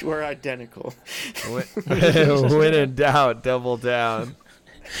 Which were identical. When in doubt, double down.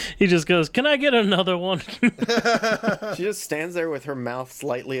 He just goes, "Can I get another one?" She just stands there with her mouth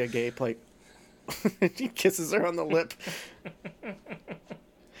slightly agape, like he kisses her on the lip.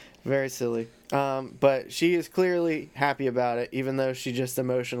 Very silly. But she is clearly happy about it, even though she just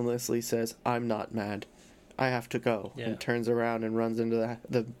emotionlessly says, "I'm not mad. I have to go," Yeah. and turns around and runs into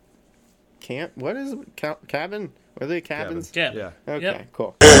the camp. What is it? Cabin? Are they cabins? Yeah. Yeah. Okay, Yep.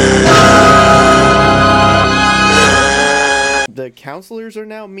 cool. The counselors are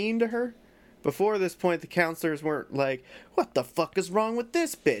now mean to her. Before this point, the counselors weren't like, "What the fuck is wrong with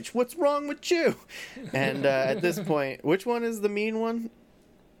this bitch? What's wrong with you?" And at this point, which one is the mean one?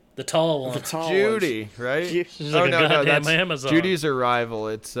 The tall one. The tall Judy, right? Ju- She's like a goddamn Amazon. Judy's her rival.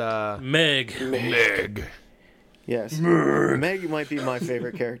 It's Meg. Meg. Yes. Meg might be my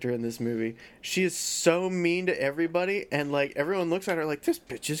favorite character in this movie. She is so mean to everybody, and like everyone looks at her like, "This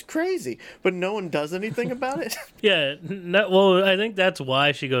bitch is crazy," but no one does anything about it. Yeah. Well, I think that's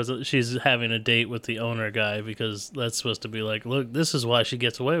why she's having a date with the owner guy, because that's supposed to be like, look, this is why she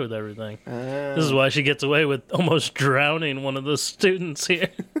gets away with everything. This is why she gets away with almost drowning one of the students here.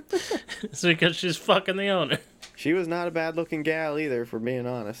 It's because she's fucking the owner. She was not a bad-looking gal either, for being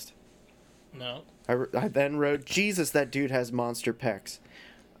honest. No. I then wrote, "Jesus, that dude has monster pecs."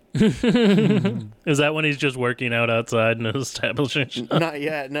 Is that when he's just working out outside in an establishing shop? Not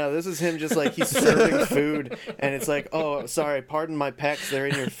yet. No, this is him just like he's serving food, and it's like, oh, sorry, pardon my pecs, they're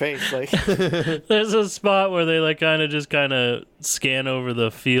in your face. Like, There's a spot where they like kind of scan over the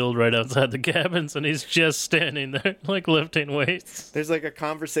field right outside the cabins, and he's just standing there like lifting weights. there's like a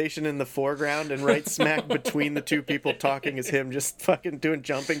conversation in the foreground, and right smack between the two people talking is him just fucking doing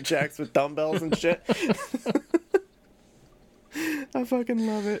jumping jacks with dumbbells and shit. I fucking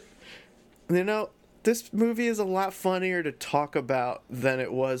love it. You know, this movie is a lot funnier to talk about than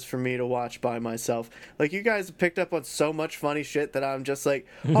it was for me to watch by myself. Like, you guys picked up on so much funny shit that I'm just like,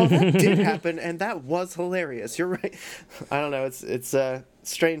 oh, that did happen, and that was hilarious. You're right. I don't know. It's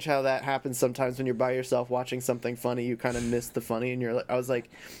strange how that happens sometimes when you're by yourself watching something funny. You kind of miss the funny, and I was like,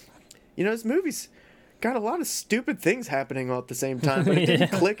 you know, this movie's got a lot of stupid things happening all at the same time, but it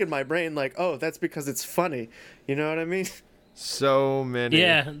didn't click in my brain like, oh, that's because it's funny. You know what I mean? So many.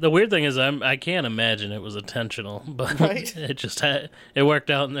 Yeah, the weird thing is I can't imagine it was intentional, but Right? it worked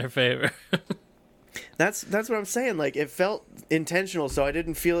out in their favor. That's what I'm saying. Like, it felt intentional, so I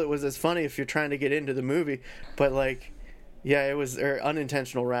didn't feel it was as funny if you're trying to get into the movie. But like, yeah, it was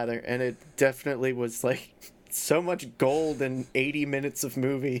unintentional rather, and it definitely was like so much gold in 80 minutes of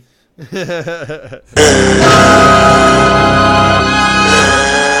movie.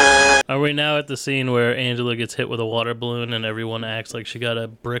 Are we now at the scene where Angela gets hit with a water balloon and everyone acts like she got a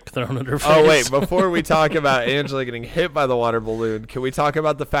brick thrown at her face? Oh, wait. Before we talk about Angela getting hit by the water balloon, can we talk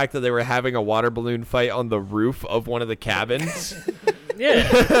about the fact that they were having a water balloon fight on the roof of one of the cabins?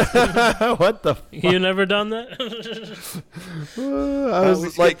 Yeah. What the fuck? You never done that? I we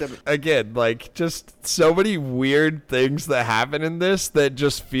was like, skipped them. again, like, just so many weird things that happen in this that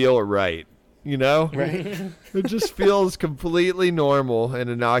just feel right. You know? Right? It just feels completely normal and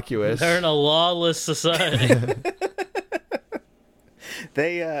innocuous. They're in a lawless society.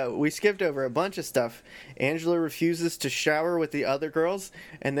 We skipped over a bunch of stuff. Angela refuses to shower with the other girls,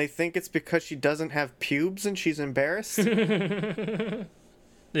 and they think it's because she doesn't have pubes and she's embarrassed. Yeah,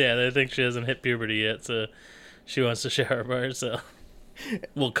 they think she hasn't hit puberty yet, so she wants to shower by herself.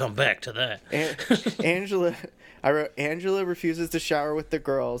 We'll come back to that. Angela refuses to shower with the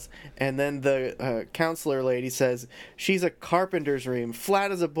girls, and then the counselor lady says she's a carpenter's ream,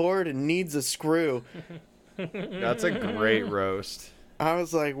 flat as a board and needs a screw. That's a great roast. I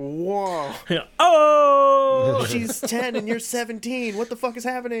was like, whoa. Oh! She's 10 and you're 17. What the fuck is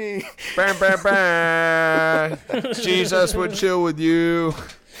happening? Bam, bam, bam. Jesus would chill with you.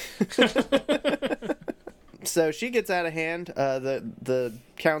 So she gets out of hand, the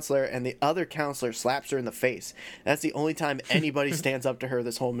counselor, and the other counselor slaps her in the face. That's the only time anybody stands up to her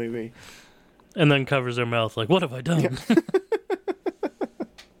this whole movie. And then covers her mouth like, what have I done?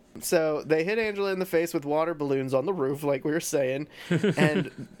 So they hit Angela in the face with water balloons on the roof, like we were saying, and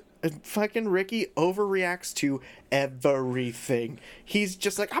fucking Ricky overreacts to everything. He's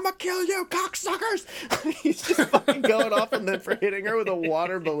just like, I'm gonna kill you, cocksuckers! He's just fucking going off on them for hitting her with a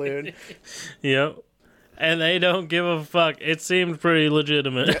water balloon. Yep. And they don't give a fuck. It seemed pretty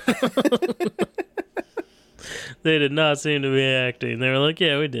legitimate. They did not seem to be acting. They were like,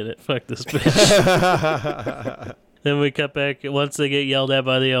 yeah, we did it. Fuck this bitch. Then we cut back. Once they get yelled at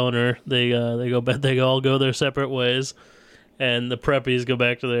by the owner, they go back. They all go their separate ways, and the preppies go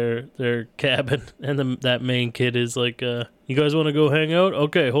back to their cabin. And that main kid is like, "You guys want to go hang out?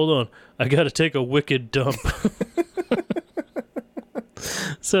 Okay, hold on. I got to take a wicked dump."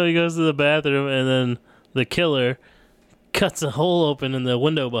 So he goes to the bathroom, and then the killer cuts a hole open in the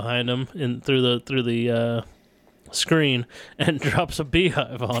window behind him, and through the screen, and drops a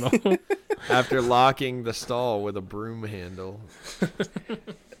beehive on him. After locking the stall with a broom handle.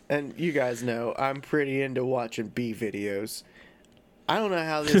 And you guys know, I'm pretty into watching bee videos. I don't know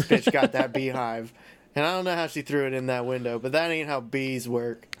how this bitch got that beehive, and I don't know how she threw it in that window, but that ain't how bees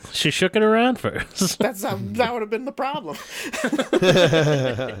work. She shook it around first. That would have been the problem.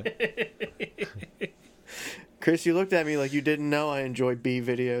 Chris, you looked at me like you didn't know I enjoy bee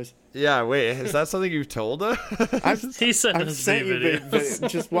videos. Yeah, wait, is that something you've told her? He sent I've us sent you videos.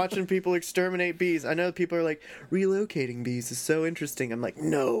 just watching people exterminate bees. I know people are like, relocating bees is so interesting. I'm like,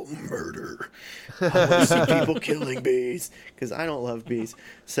 no, murder. I want to see people killing bees because I don't love bees.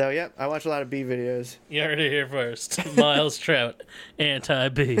 So, yeah, I watch a lot of bee videos. You heard it here first. Miles Trout,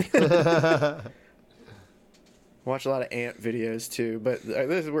 anti-bee. Watch a lot of ant videos too, but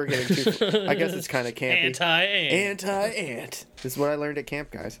we're getting too. I guess it's kind of campy. Anti-ant. Anti-ant. This is what I learned at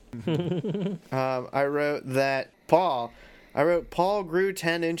camp, guys. I wrote that Paul grew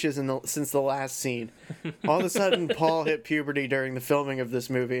 10 inches since the last scene. All of a sudden, Paul hit puberty during the filming of this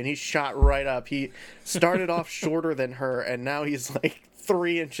movie, and he shot right up. He started off shorter than her, and now he's like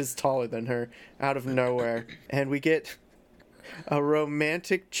 3 inches taller than her out of nowhere. And we get a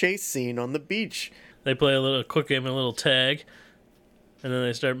romantic chase scene on the beach. They play a little quick game, a little tag, and then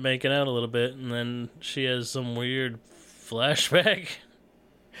they start making out a little bit, and then she has some weird flashback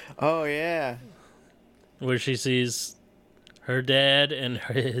Oh, yeah. where she sees her dad and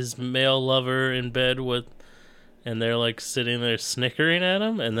his male lover in bed with, and they're like sitting there snickering at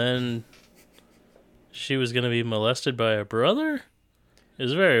him, and then she was going to be molested by her brother? It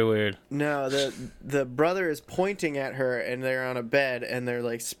was very weird. No, the brother is pointing at her, and they're on a bed, and they're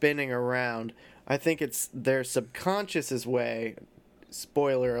like spinning around. I think it's their subconscious's way.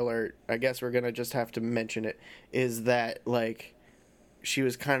 Spoiler alert. I guess we're gonna just have to mention it. Is that like she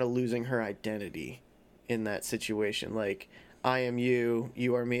was kind of losing her identity in that situation? Like, I am you,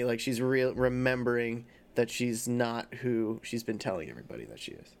 you are me. Like, she's remembering that she's not who she's been telling everybody that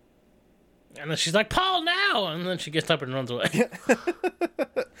she is. And then she's like, Paul, now! And then she gets up and runs away.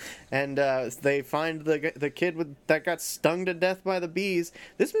 And they find the kid that got stung to death by the bees.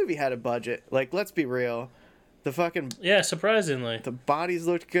 This movie had a budget. Like, let's be real. Yeah, surprisingly. The bodies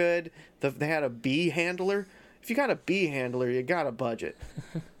looked good. They had a bee handler. If you got a bee handler, you got a budget.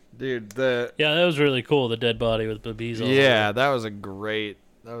 Dude, Yeah, that was really cool, the dead body with the bees all over it. that was a great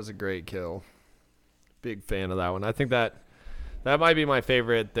kill. Big fan of that one. I think that might be my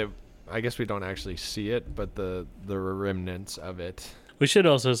favorite. That I guess we don't actually see it, but the remnants of it. We should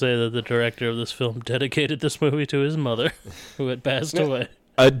also say that the director of this film dedicated this movie to his mother, who had passed away.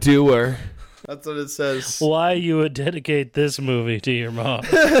 A doer. That's what it says. Why you would dedicate this movie to your mom?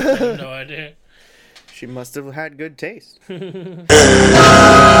 I have no idea. She must have had good taste.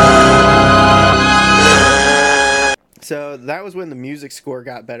 So that was when the music score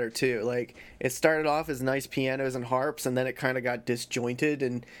got better too. Like, it started off as nice pianos and harps, and then it kind of got disjointed,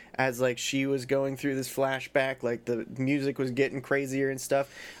 and as like she was going through this flashback, like the music was getting crazier and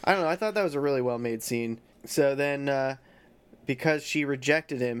stuff. I don't know, I thought that was a really well made scene. So then because she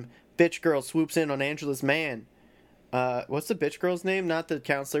rejected him, bitch girl swoops in on Angela's man. What's the bitch girl's name? Not the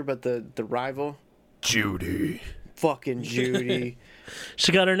counselor, but the rival. Judy. Fucking Judy.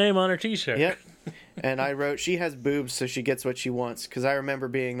 She got her name on her t-shirt. Yep. And I wrote, she has boobs, so she gets what she wants. Because I remember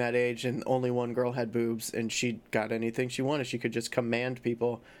being that age, and only one girl had boobs, and she got anything she wanted. She could just command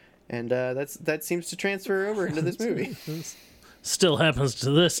people. And that seems to transfer over into this movie. Still happens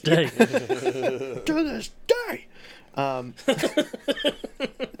to this day. To this day!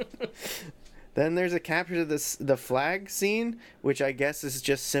 Then there's a capture of the flag scene, which I guess is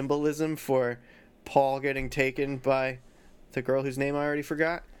just symbolism for Paul getting taken by the girl whose name I already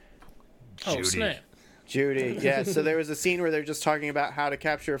forgot. Oh, Judy. snap. Judy, yeah. So there was a scene where they're just talking about how to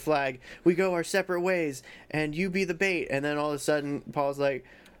capture a flag. We go our separate ways, and you be the bait. And then all of a sudden, Paul's like,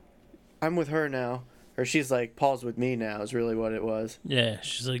 I'm with her now. Or she's like, Paul's with me now, is really what it was. Yeah,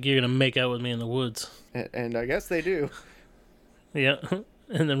 she's like, you're going to make out with me in the woods. And I guess they do. Yeah.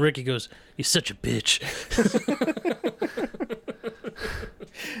 And then Ricky goes, you're such a bitch.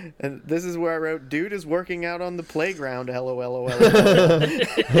 And this is where I wrote, dude is working out on the playground, LOL.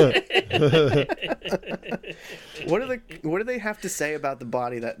 What do they have to say about the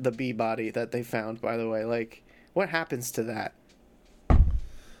bee body that they found, by the way? Like, what happens to that?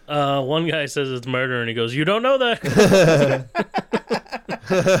 One guy says it's murder, and he goes, you don't know that.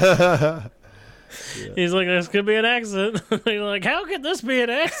 He's like, this could be an accident. He's like, how could this be an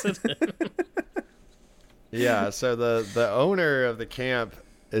accident? Yeah, so the owner of the camp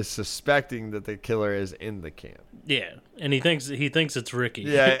is suspecting that the killer is in the camp. Yeah, and he thinks it's Ricky.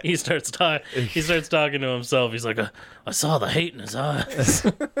 Yeah. He starts talking to himself. He's like, I saw the hate in his eyes,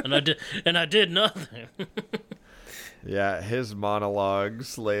 and I did nothing. Yeah, his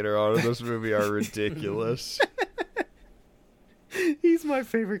monologues later on in this movie are ridiculous. He's my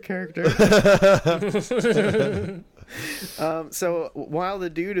favorite character. So while the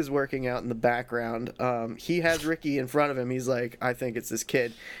dude is working out in the background, he has Ricky in front of him. He's like, I think it's this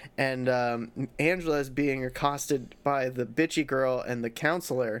kid. And Angela is being accosted by the bitchy girl and the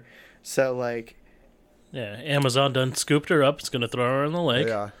counselor. So, like... Yeah, Amazon done scooped her up. It's going to throw her in the lake.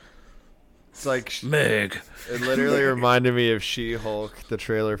 Yeah. It's like... Meg. It literally reminded me of She-Hulk, the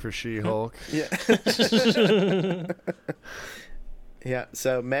trailer for She-Hulk. Yeah. Yeah,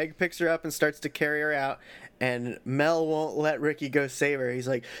 so Meg picks her up and starts to carry her out, and Mel won't let Ricky go save her. He's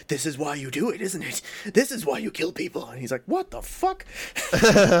like, this is why you do it, isn't it? This is why you kill people. And he's like, what the fuck?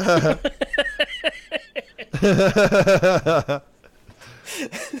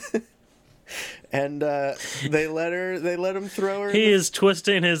 And they let him throw her. He is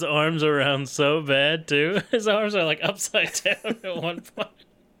twisting his arms around so bad, too. His arms are like upside down at one point.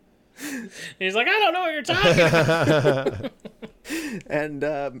 He's like, I don't know what you're talking about. And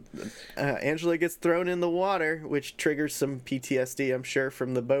Angela gets thrown in the water, which triggers some PTSD, I'm sure,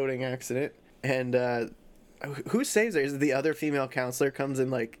 from the boating accident. And who saves her? Is it the other female counselor comes and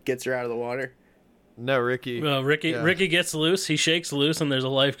like gets her out of the water? No, Ricky. Well, Ricky gets loose. He shakes loose, and there's a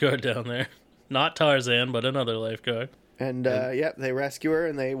lifeguard down there. Not Tarzan, but another lifeguard. And they rescue her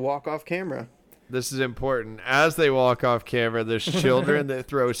and they walk off camera. This is important. As they walk off camera, there's children that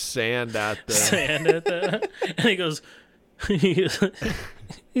throw sand at them. Sand at that, and he goes,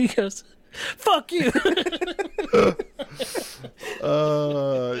 "Fuck you."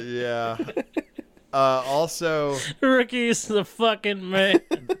 Yeah. Also, Ricky's the fucking man.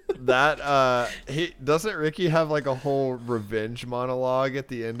 that Ricky have like a whole revenge monologue at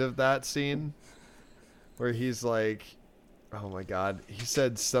the end of that scene where he's like, oh my god, he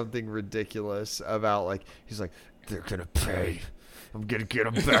said something ridiculous about like, he's like, they're gonna pay, I'm gonna get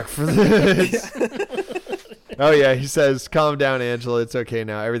them back for this. Oh yeah, he says, calm down, Angela, it's okay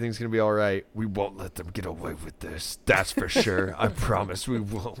now, everything's gonna be all right. We won't let them get away with this, that's for sure. I promise we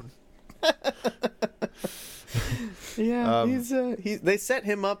won't. Yeah, they set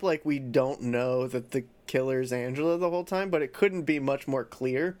him up like we don't know that the killer's Angela the whole time, but it couldn't be much more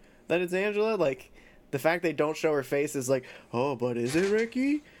clear that it's Angela. Like, the fact they don't show her face is like, oh, but is it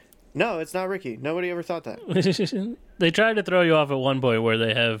Ricky? No, it's not Ricky. Nobody ever thought that. They tried to throw you off at one point where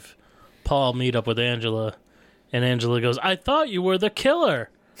they have Paul meet up with Angela, and Angela goes, I thought you were the killer.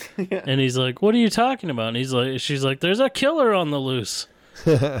 Yeah. And he's like, what are you talking about? And she's like, there's a killer on the loose.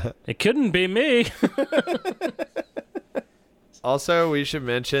 It couldn't be me. Also, we should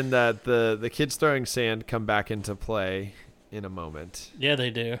mention that the kids throwing sand come back into play in a moment. Yeah, they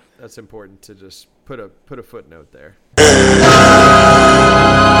do. That's important to just put a footnote there.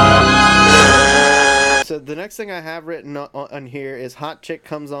 So the next thing I have written on here is Hot Chick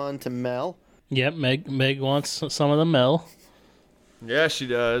comes on to Mel. Yep, Meg wants some of the Mel. Yeah, she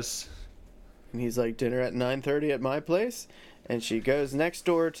does. And he's like, dinner at 9:30 at my place. And she goes next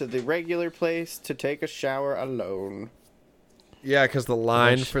door to the regular place to take a shower alone. Yeah, because the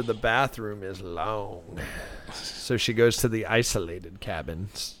line for the bathroom is long. So she goes to the isolated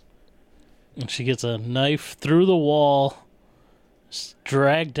cabins. And she gets a knife through the wall,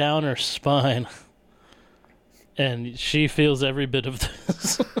 dragged down her spine. And she feels every bit of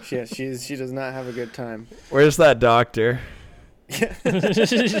this. Yeah, she does not have a good time. Where's that doctor?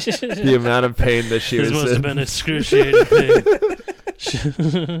 The amount of pain that she was in. This must have been excruciating pain.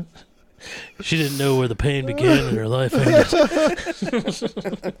 She didn't know where the pain began and her life ended.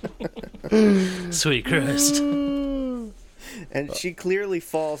 Sweet Christ. And she clearly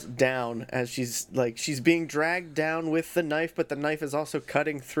falls down as she's being dragged down with the knife, but the knife is also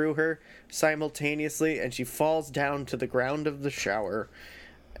cutting through her simultaneously, and she falls down to the ground of the shower.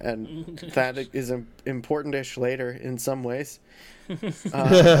 And that is important-ish later in some ways. And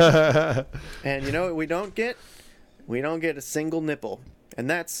you know what we don't get? We don't get a single nipple. And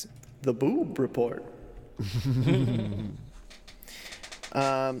that's the boob report.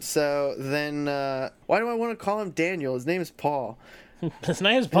 So then, why do I want to call him Daniel? His name is Paul. His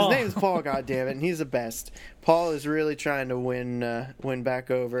name's Paul. His name's Paul, goddammit, and he's the best. Paul is really trying to win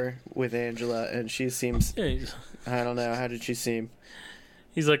back over with Angela, and she seems, I don't know, how did she seem?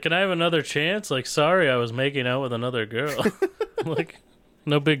 He's like, can I have another chance? Like, sorry, I was making out with another girl. Like,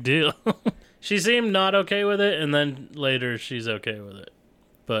 no big deal. She seemed not okay with it, and then later she's okay with it.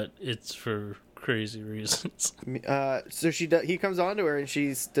 But it's for crazy reasons. So he comes on to her, and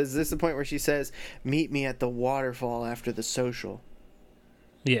does this the point where she says, meet me at the waterfall after the social.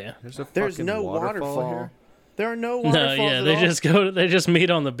 Yeah. There's no waterfall. Here? There are no waterfalls. No, yeah, at all. they just meet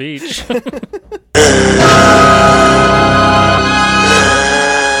on the beach.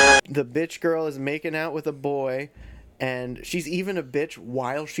 The bitch girl is making out with a boy, and she's even a bitch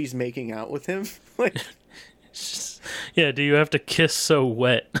while she's making out with him. Like, yeah, do you have to kiss so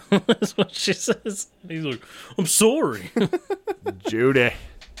wet? That's what she says. He's like, I'm sorry. Judy.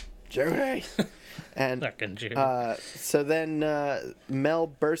 And so then Mel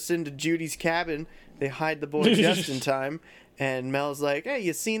bursts into Judy's cabin. They hide the boy just in time. And Mel's like, hey,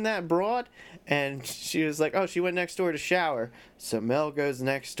 you seen that broad? And she was like, oh, she went next door to shower. So Mel goes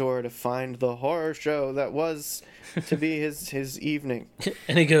next door to find the horror show that was to be his evening.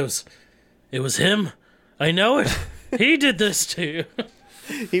 And he goes, it was him? I know it. He did this to you.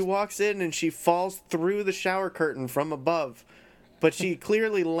 He walks in and she falls through the shower curtain from above. But she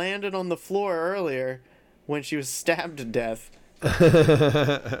clearly landed on the floor earlier when she was stabbed to death.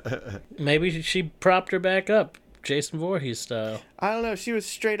 Maybe she propped her back up. Jason Voorhees style. I don't know. She was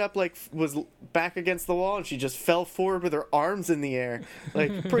straight up like was back against the wall, and she just fell forward with her arms in the air.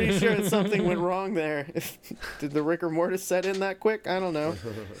 Like, pretty sure that something went wrong there. Did the rigor mortis set in that quick? I don't know.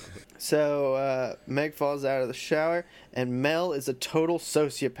 So Meg falls out of the shower, and Mel is a total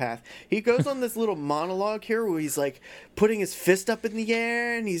sociopath. He goes on this little monologue here where he's like putting his fist up in the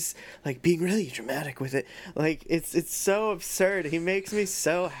air, and he's like being really dramatic with it. Like, it's so absurd. He makes me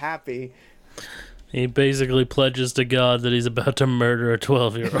so happy. He basically pledges to God that he's about to murder a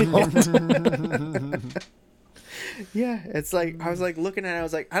 12-year-old. Yeah, it's like, I was like looking at it, I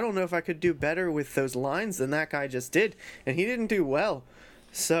was like, I don't know if I could do better with those lines than that guy just did, and he didn't do well.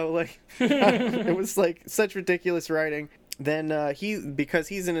 So, like, it was like such ridiculous writing. Then because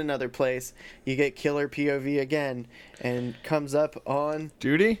he's in another place, you get Killer POV again, and comes up on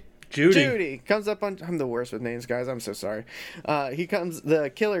Judy comes up on. I'm the worst with names, guys. I'm so sorry.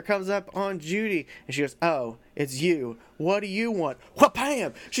 The killer comes up on Judy, and she goes, "Oh, it's you. What do you want?"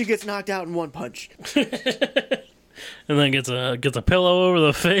 Wha-pam! She gets knocked out in one punch. And then gets a pillow over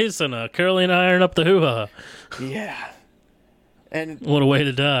the face and a curling iron up the hoo-ha. Yeah. And what a way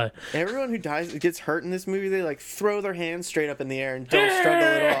to die. Everyone who gets hurt in this movie, they like throw their hands straight up in the air and don't struggle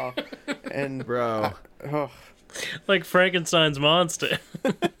at all. And bro, like Frankenstein's monster.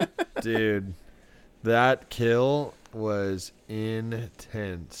 Dude, that kill was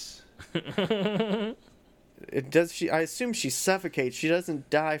intense. I assume she suffocates. She doesn't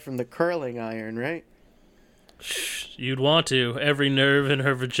die from the curling iron, right? You'd want to. Every nerve in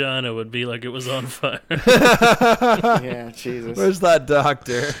her vagina would be like it was on fire. Yeah, Jesus. Where's that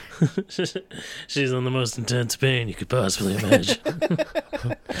doctor? She's in the most intense pain you could possibly imagine.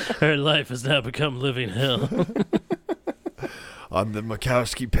 Her life has now become living hell. On the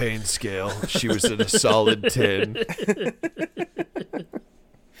Makowski pain scale, she was in a solid 10.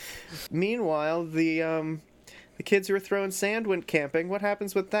 Meanwhile, the kids who were throwing sand went camping. What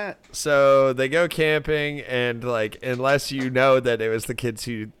happens with that? So they go camping, and like, unless you know that it was the kids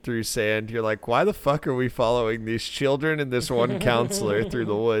who threw sand, you're like, why the fuck are we following these children and this one counselor through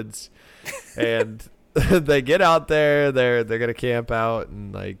the woods? And they get out there, they're gonna camp out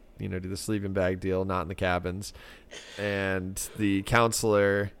and like, you know, do the sleeping bag deal, not in the cabins. And the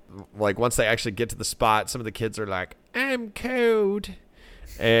counselor, like, once they actually get to the spot, some of the kids are like, I'm cold.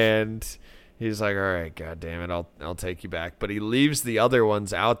 And he's like, all right, God damn it, I'll take you back. But he leaves the other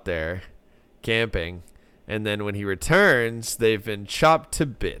ones out there camping. And then when he returns, they've been chopped to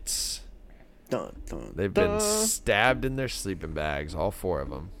bits. They've been stabbed in their sleeping bags, all four of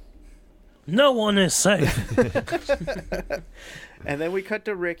them. No one is safe. And then we cut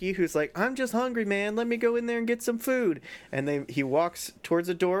to Ricky, who's like, I'm just hungry, man. Let me go in there and get some food. And he walks towards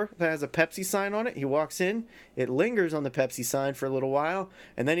a door that has a Pepsi sign on it. He walks in. It lingers on the Pepsi sign for a little while.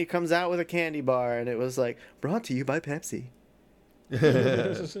 And then he comes out with a candy bar. And it was like, brought to you by Pepsi.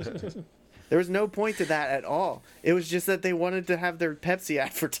 There was no point to that at all. It was just that they wanted to have their Pepsi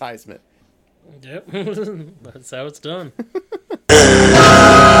advertisement. Yep. That's how it's done.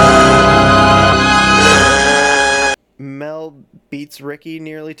 Mel beats Ricky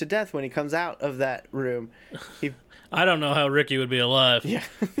nearly to death when he comes out of that room. I don't know how Ricky would be alive. Yeah.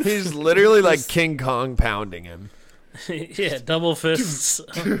 He's literally like King Kong pounding him. Yeah, double fists.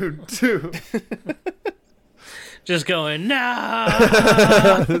 Dude. Just going,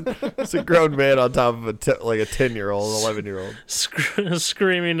 no! It's a grown man on top of a 10-year-old, 11-year-old.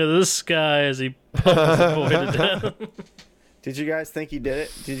 Screaming to the sky as he pumps the boy to death. Did you guys think he did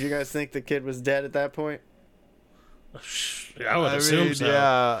it? Did you guys think the kid was dead at that point? I would assume so.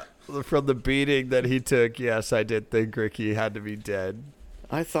 Yeah, from the beating that he took, yes, I did think Ricky had to be dead.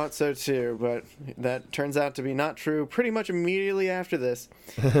 I thought so too, but that turns out to be not true pretty much immediately after this.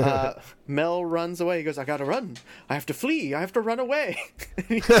 Mel runs away. He goes, I gotta run. I have to flee. I have to run away.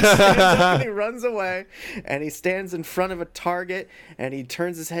 He stands up and he runs away, and he stands in front of a target, and he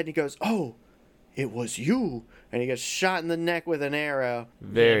turns his head and he goes, oh, it was you. And he gets shot in the neck with an arrow.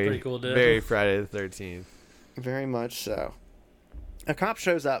 Very cool death. Very Friday the 13th. Very much so. A cop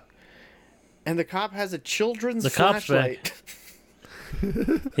shows up, and the cop has a children's cop's flashlight.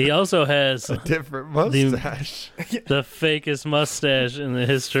 He also has A different mustache. the fakest mustache in the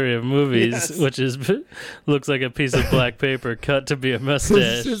history of movies, Yes. which looks like a piece of black paper cut to be a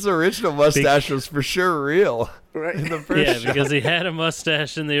mustache. His original mustache was for sure real. Right? In the first Yeah, shot. because he had a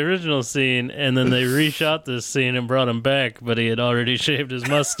mustache in the original scene, and then they reshot this scene and brought him back, but he had already shaved his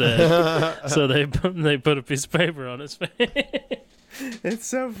mustache. So they put a piece of paper on his face. It's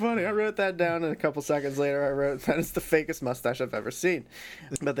so funny. I wrote that down, and a couple seconds later, I wrote, that is the fakest mustache I've ever seen.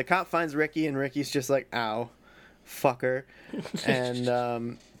 But the cop finds Ricky, and Ricky's just like, ow, fucker.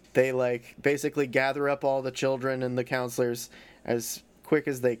 And they like basically gather up all the children and the counselors as quick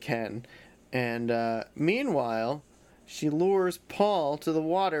as they can. And meanwhile, she lures Paul to the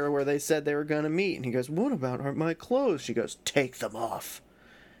water where they said they were going to meet. And he goes, "What about my clothes?" She goes, "Take them off."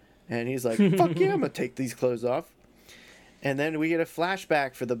 And he's like, "Fuck yeah, I'm going to take these clothes off." And then we get a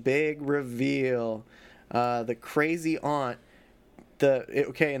flashback for the big reveal. The crazy aunt.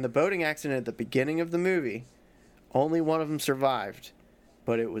 In the boating accident at the beginning of the movie, only one of them survived.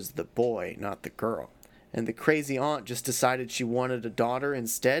 But it was the boy, not the girl. And the crazy aunt just decided she wanted a daughter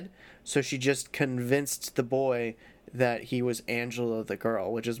instead. So she just convinced the boy that he was Angela the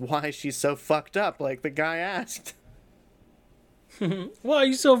girl, which is why she's so fucked up, like the guy asked. Why are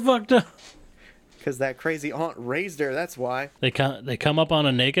you so fucked up? Because that crazy aunt raised her, that's why. They come up on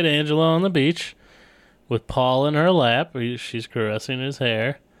a naked Angela on the beach with Paul in her lap. She's caressing his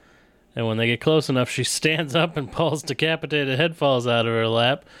hair. And when they get close enough, she stands up and Paul's decapitated head falls out of her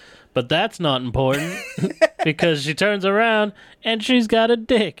lap. But that's not important because she turns around and she's got a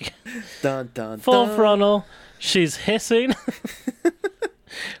dick. Dun, dun, Full dun. frontal. She's hissing.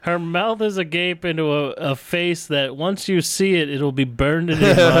 Her mouth is agape into a face that once you see it, it'll be burned in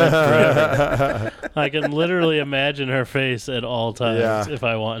your mind forever. I can literally imagine her face at all times if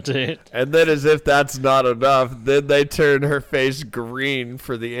I want to. And then, as if that's not enough, then they turn her face green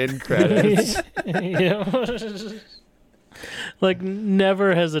for the end credits. Yeah. Like,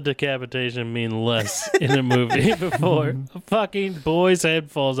 never has a decapitation mean less in a movie before. A fucking boy's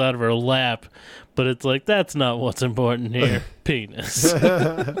head falls out of her lap, but it's like, that's not what's important here. Penis.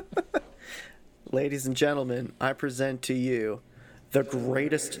 Ladies and gentlemen, I present to you the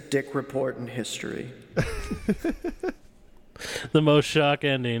greatest dick report in history. The most shock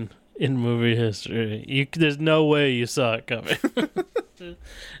ending in movie history. There's no way you saw it coming.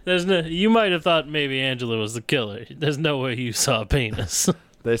 You might have thought maybe Angela was the killer. There's no way you saw a penis.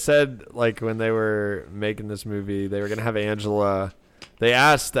 They said, like, when they were making this movie, they were going to have Angela. They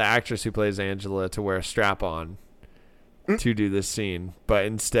asked the actress who plays Angela to wear a strap on to do this scene. But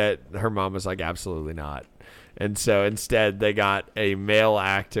instead, her mom was like, absolutely not. And so instead, they got a male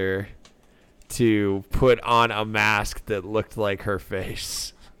actor to put on a mask that looked like her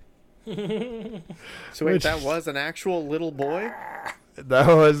face. So wait, that was an actual little boy? That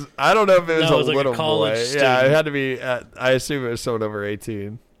was, I don't know if it was No, a it was like a little college boy. student. Yeah, it had to be, I assume it was someone over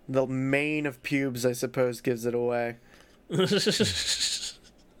 18. The mane of pubes, I suppose, gives it away. It's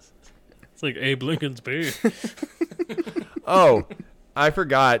like Abe Lincoln's beard. Oh, I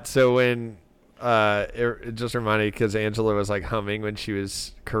forgot. So when, it just reminded me because Angela was like humming when she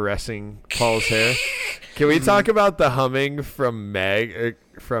was caressing Paul's hair. Can we talk about the humming from Meg?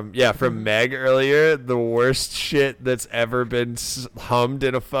 From Meg earlier, the worst shit that's ever been hummed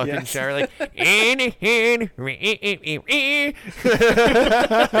in a fucking shower. Like, I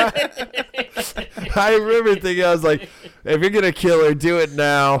remember thinking, I was like, if you're gonna kill her, do it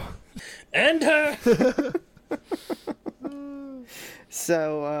now. And her.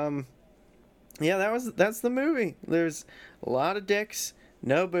 So, that's the movie. There's a lot of dicks,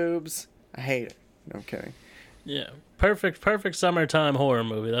 no boobs. I hate it. No, I'm kidding. Yeah, perfect summertime horror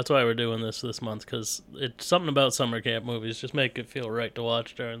movie. That's why we're doing this month, because it's something about summer camp movies just make it feel right to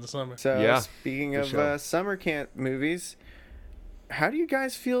watch during the summer. So, speaking of summer camp movies, how do you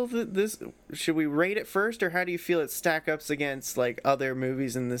guys feel that this? Should we rate it first, or how do you feel it stack up against like other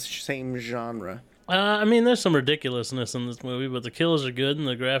movies in this same genre? I mean, there's some ridiculousness in this movie, but the kills are good and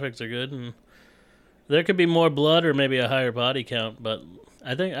the graphics are good, and there could be more blood or maybe a higher body count, but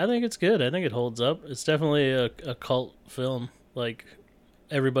I think it's good. I think it holds up. It's definitely a cult film. Like,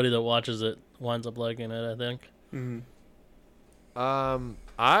 everybody that watches it winds up liking it, I think. Mm-hmm.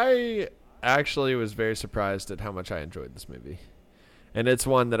 I actually was very surprised at how much I enjoyed this movie. And it's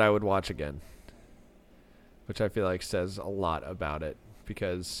one that I would watch again, which I feel like says a lot about it.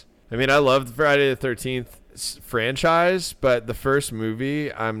 Because, I mean, I love the Friday the 13th franchise, but the first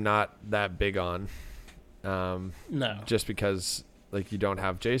movie I'm not that big on. No. Just because, like, you don't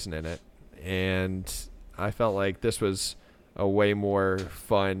have Jason in it. And I felt like this was a way more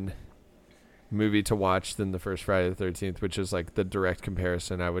fun movie to watch than the first Friday the 13th, which is like the direct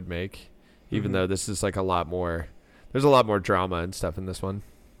comparison I would make, even though this is like a lot more, there's a lot more drama and stuff in this one.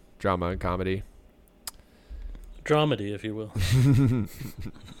 Drama and comedy. Dramedy, if you will.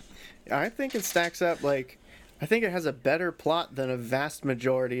 I think it stacks up like, I think it has a better plot than a vast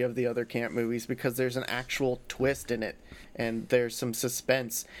majority of the other camp movies because there's an actual twist in it and there's some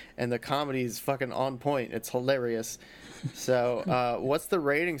suspense and the comedy is fucking on point. It's hilarious. So, what's the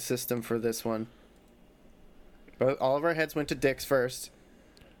rating system for this one? All of our heads went to dicks first.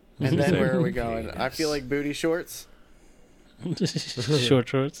 And then where are we going? I feel like booty shorts. Short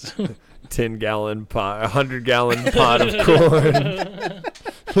shorts. 10-gallon pot, 100-gallon pot of corn.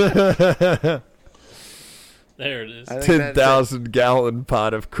 There it is. I think that's it. 10,000-gallon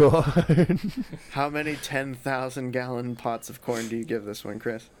pot of corn. How many 10,000-gallon pots of corn do you give this one,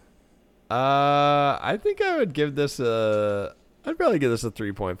 Chris? I think I would give this I'd probably give this a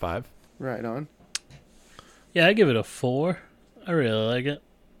 3.5. Right on. Yeah, I give it a 4. I really like it.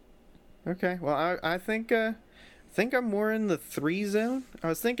 Okay, well, I think I'm more in the 3 zone. I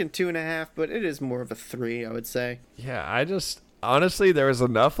was thinking 2.5, but it is more of a 3, I would say. Yeah, I just honestly there was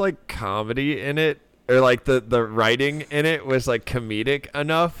enough like comedy in it, or like the writing in it was like comedic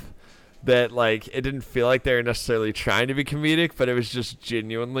enough that like it didn't feel like they were necessarily trying to be comedic, but it was just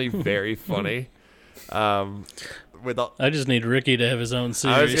genuinely very funny. I just need Ricky to have his own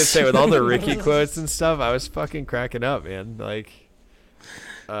series. I was gonna say with all the Ricky quotes and stuff, I was fucking cracking up, man. Like,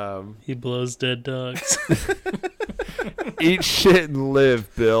 he blows dead dogs. Eat shit and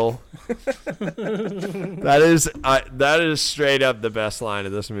live, Bill. That is straight up the best line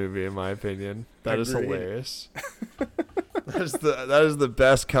of this movie, in my opinion. That is hilarious. That is the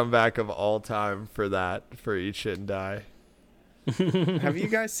best comeback of all time for Eat Shit and Die. Have you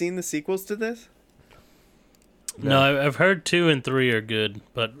guys seen the sequels to this? No, I've heard 2 and 3 are good,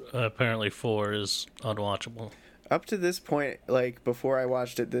 but apparently 4 is unwatchable. Up to this point, like before I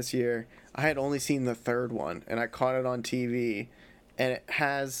watched it this year, I had only seen the 3rd one, and I caught it on TV, and it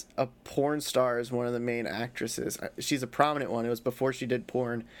has a porn star as one of the main actresses. She's a prominent one. It was before she did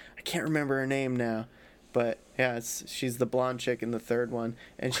porn. I can't remember her name now, but yeah, she's the blonde chick in the 3rd one,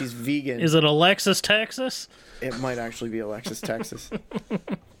 and she's vegan. Is it Alexis Texas? It might actually be Alexis Texas.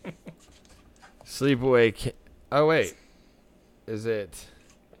 Sleepaway. Oh wait, is it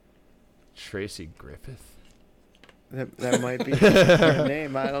Tracy Griffith? That might be her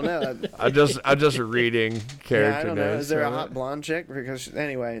name. I don't know. I'm just reading character I don't know. names. Is there a hot blonde chick? Because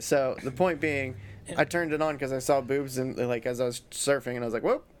anyway, so the point being, I turned it on because I saw boobs and like as I was surfing, and I was like,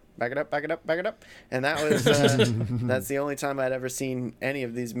 "Whoa, back it up, back it up, back it up." And that was that's the only time I'd ever seen any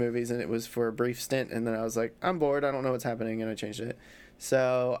of these movies, and it was for a brief stint. And then I was like, "I'm bored. I don't know what's happening," and I changed it.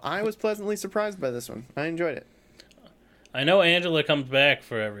 So I was pleasantly surprised by this one. I enjoyed it. I know Angela comes back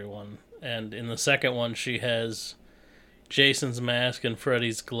for everyone, and in the second one she has Jason's mask and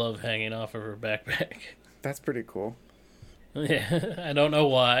Freddy's glove hanging off of her backpack. That's pretty cool. Yeah, I don't know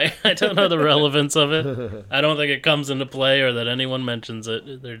why. I don't know the relevance of it. I don't think it comes into play or that anyone mentions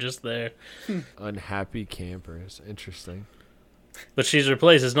it. They're just there. Unhappy campers. Interesting. But she's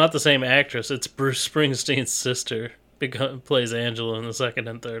replaced. It's not the same actress. It's Bruce Springsteen's sister. Plays Angela in the second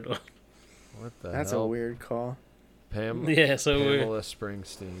and third one. What the That's hell? a weird call. Yeah, so Pamela weird.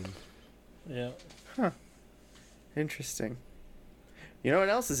 Springsteen. Yeah. Huh. Interesting. You know what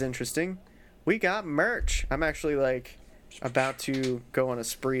else is interesting? We got merch. I'm actually like about to go on a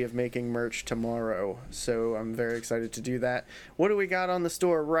spree of making merch tomorrow, so I'm very excited to do that. What do we got on the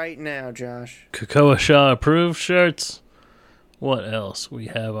store right now, Josh? Kakoa Shaw approved shirts. What else? We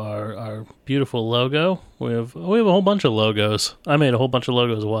have our beautiful logo. We have a whole bunch of logos. I made a whole bunch of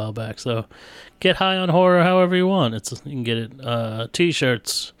logos a while back, so get high on horror however you want. You can get it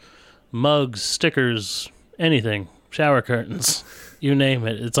t-shirts, mugs, stickers, anything, shower curtains, you name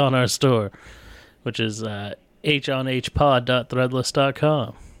it. It's on our store, which is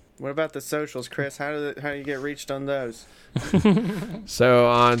honhpod.threadless.com. What about the socials, Chris? How do you get reached on those? So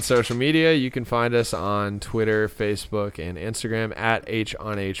on social media, you can find us on Twitter, Facebook, and Instagram at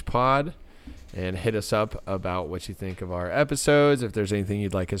honhpod, and hit us up about what you think of our episodes, if there's anything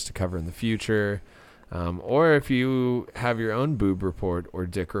you'd like us to cover in the future, or if you have your own boob report or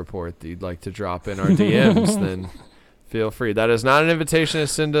dick report that you'd like to drop in our DMs, then feel free. That is not an invitation to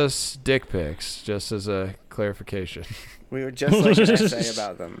send us dick pics, just as a clarification. We would just like an essay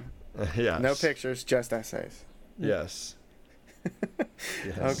about them. Yes. No pictures, just essays. Yes.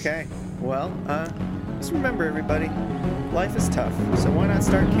 Yes. Okay. Well, just remember, everybody, life is tough, so why not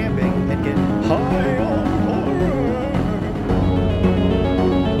start camping and get high on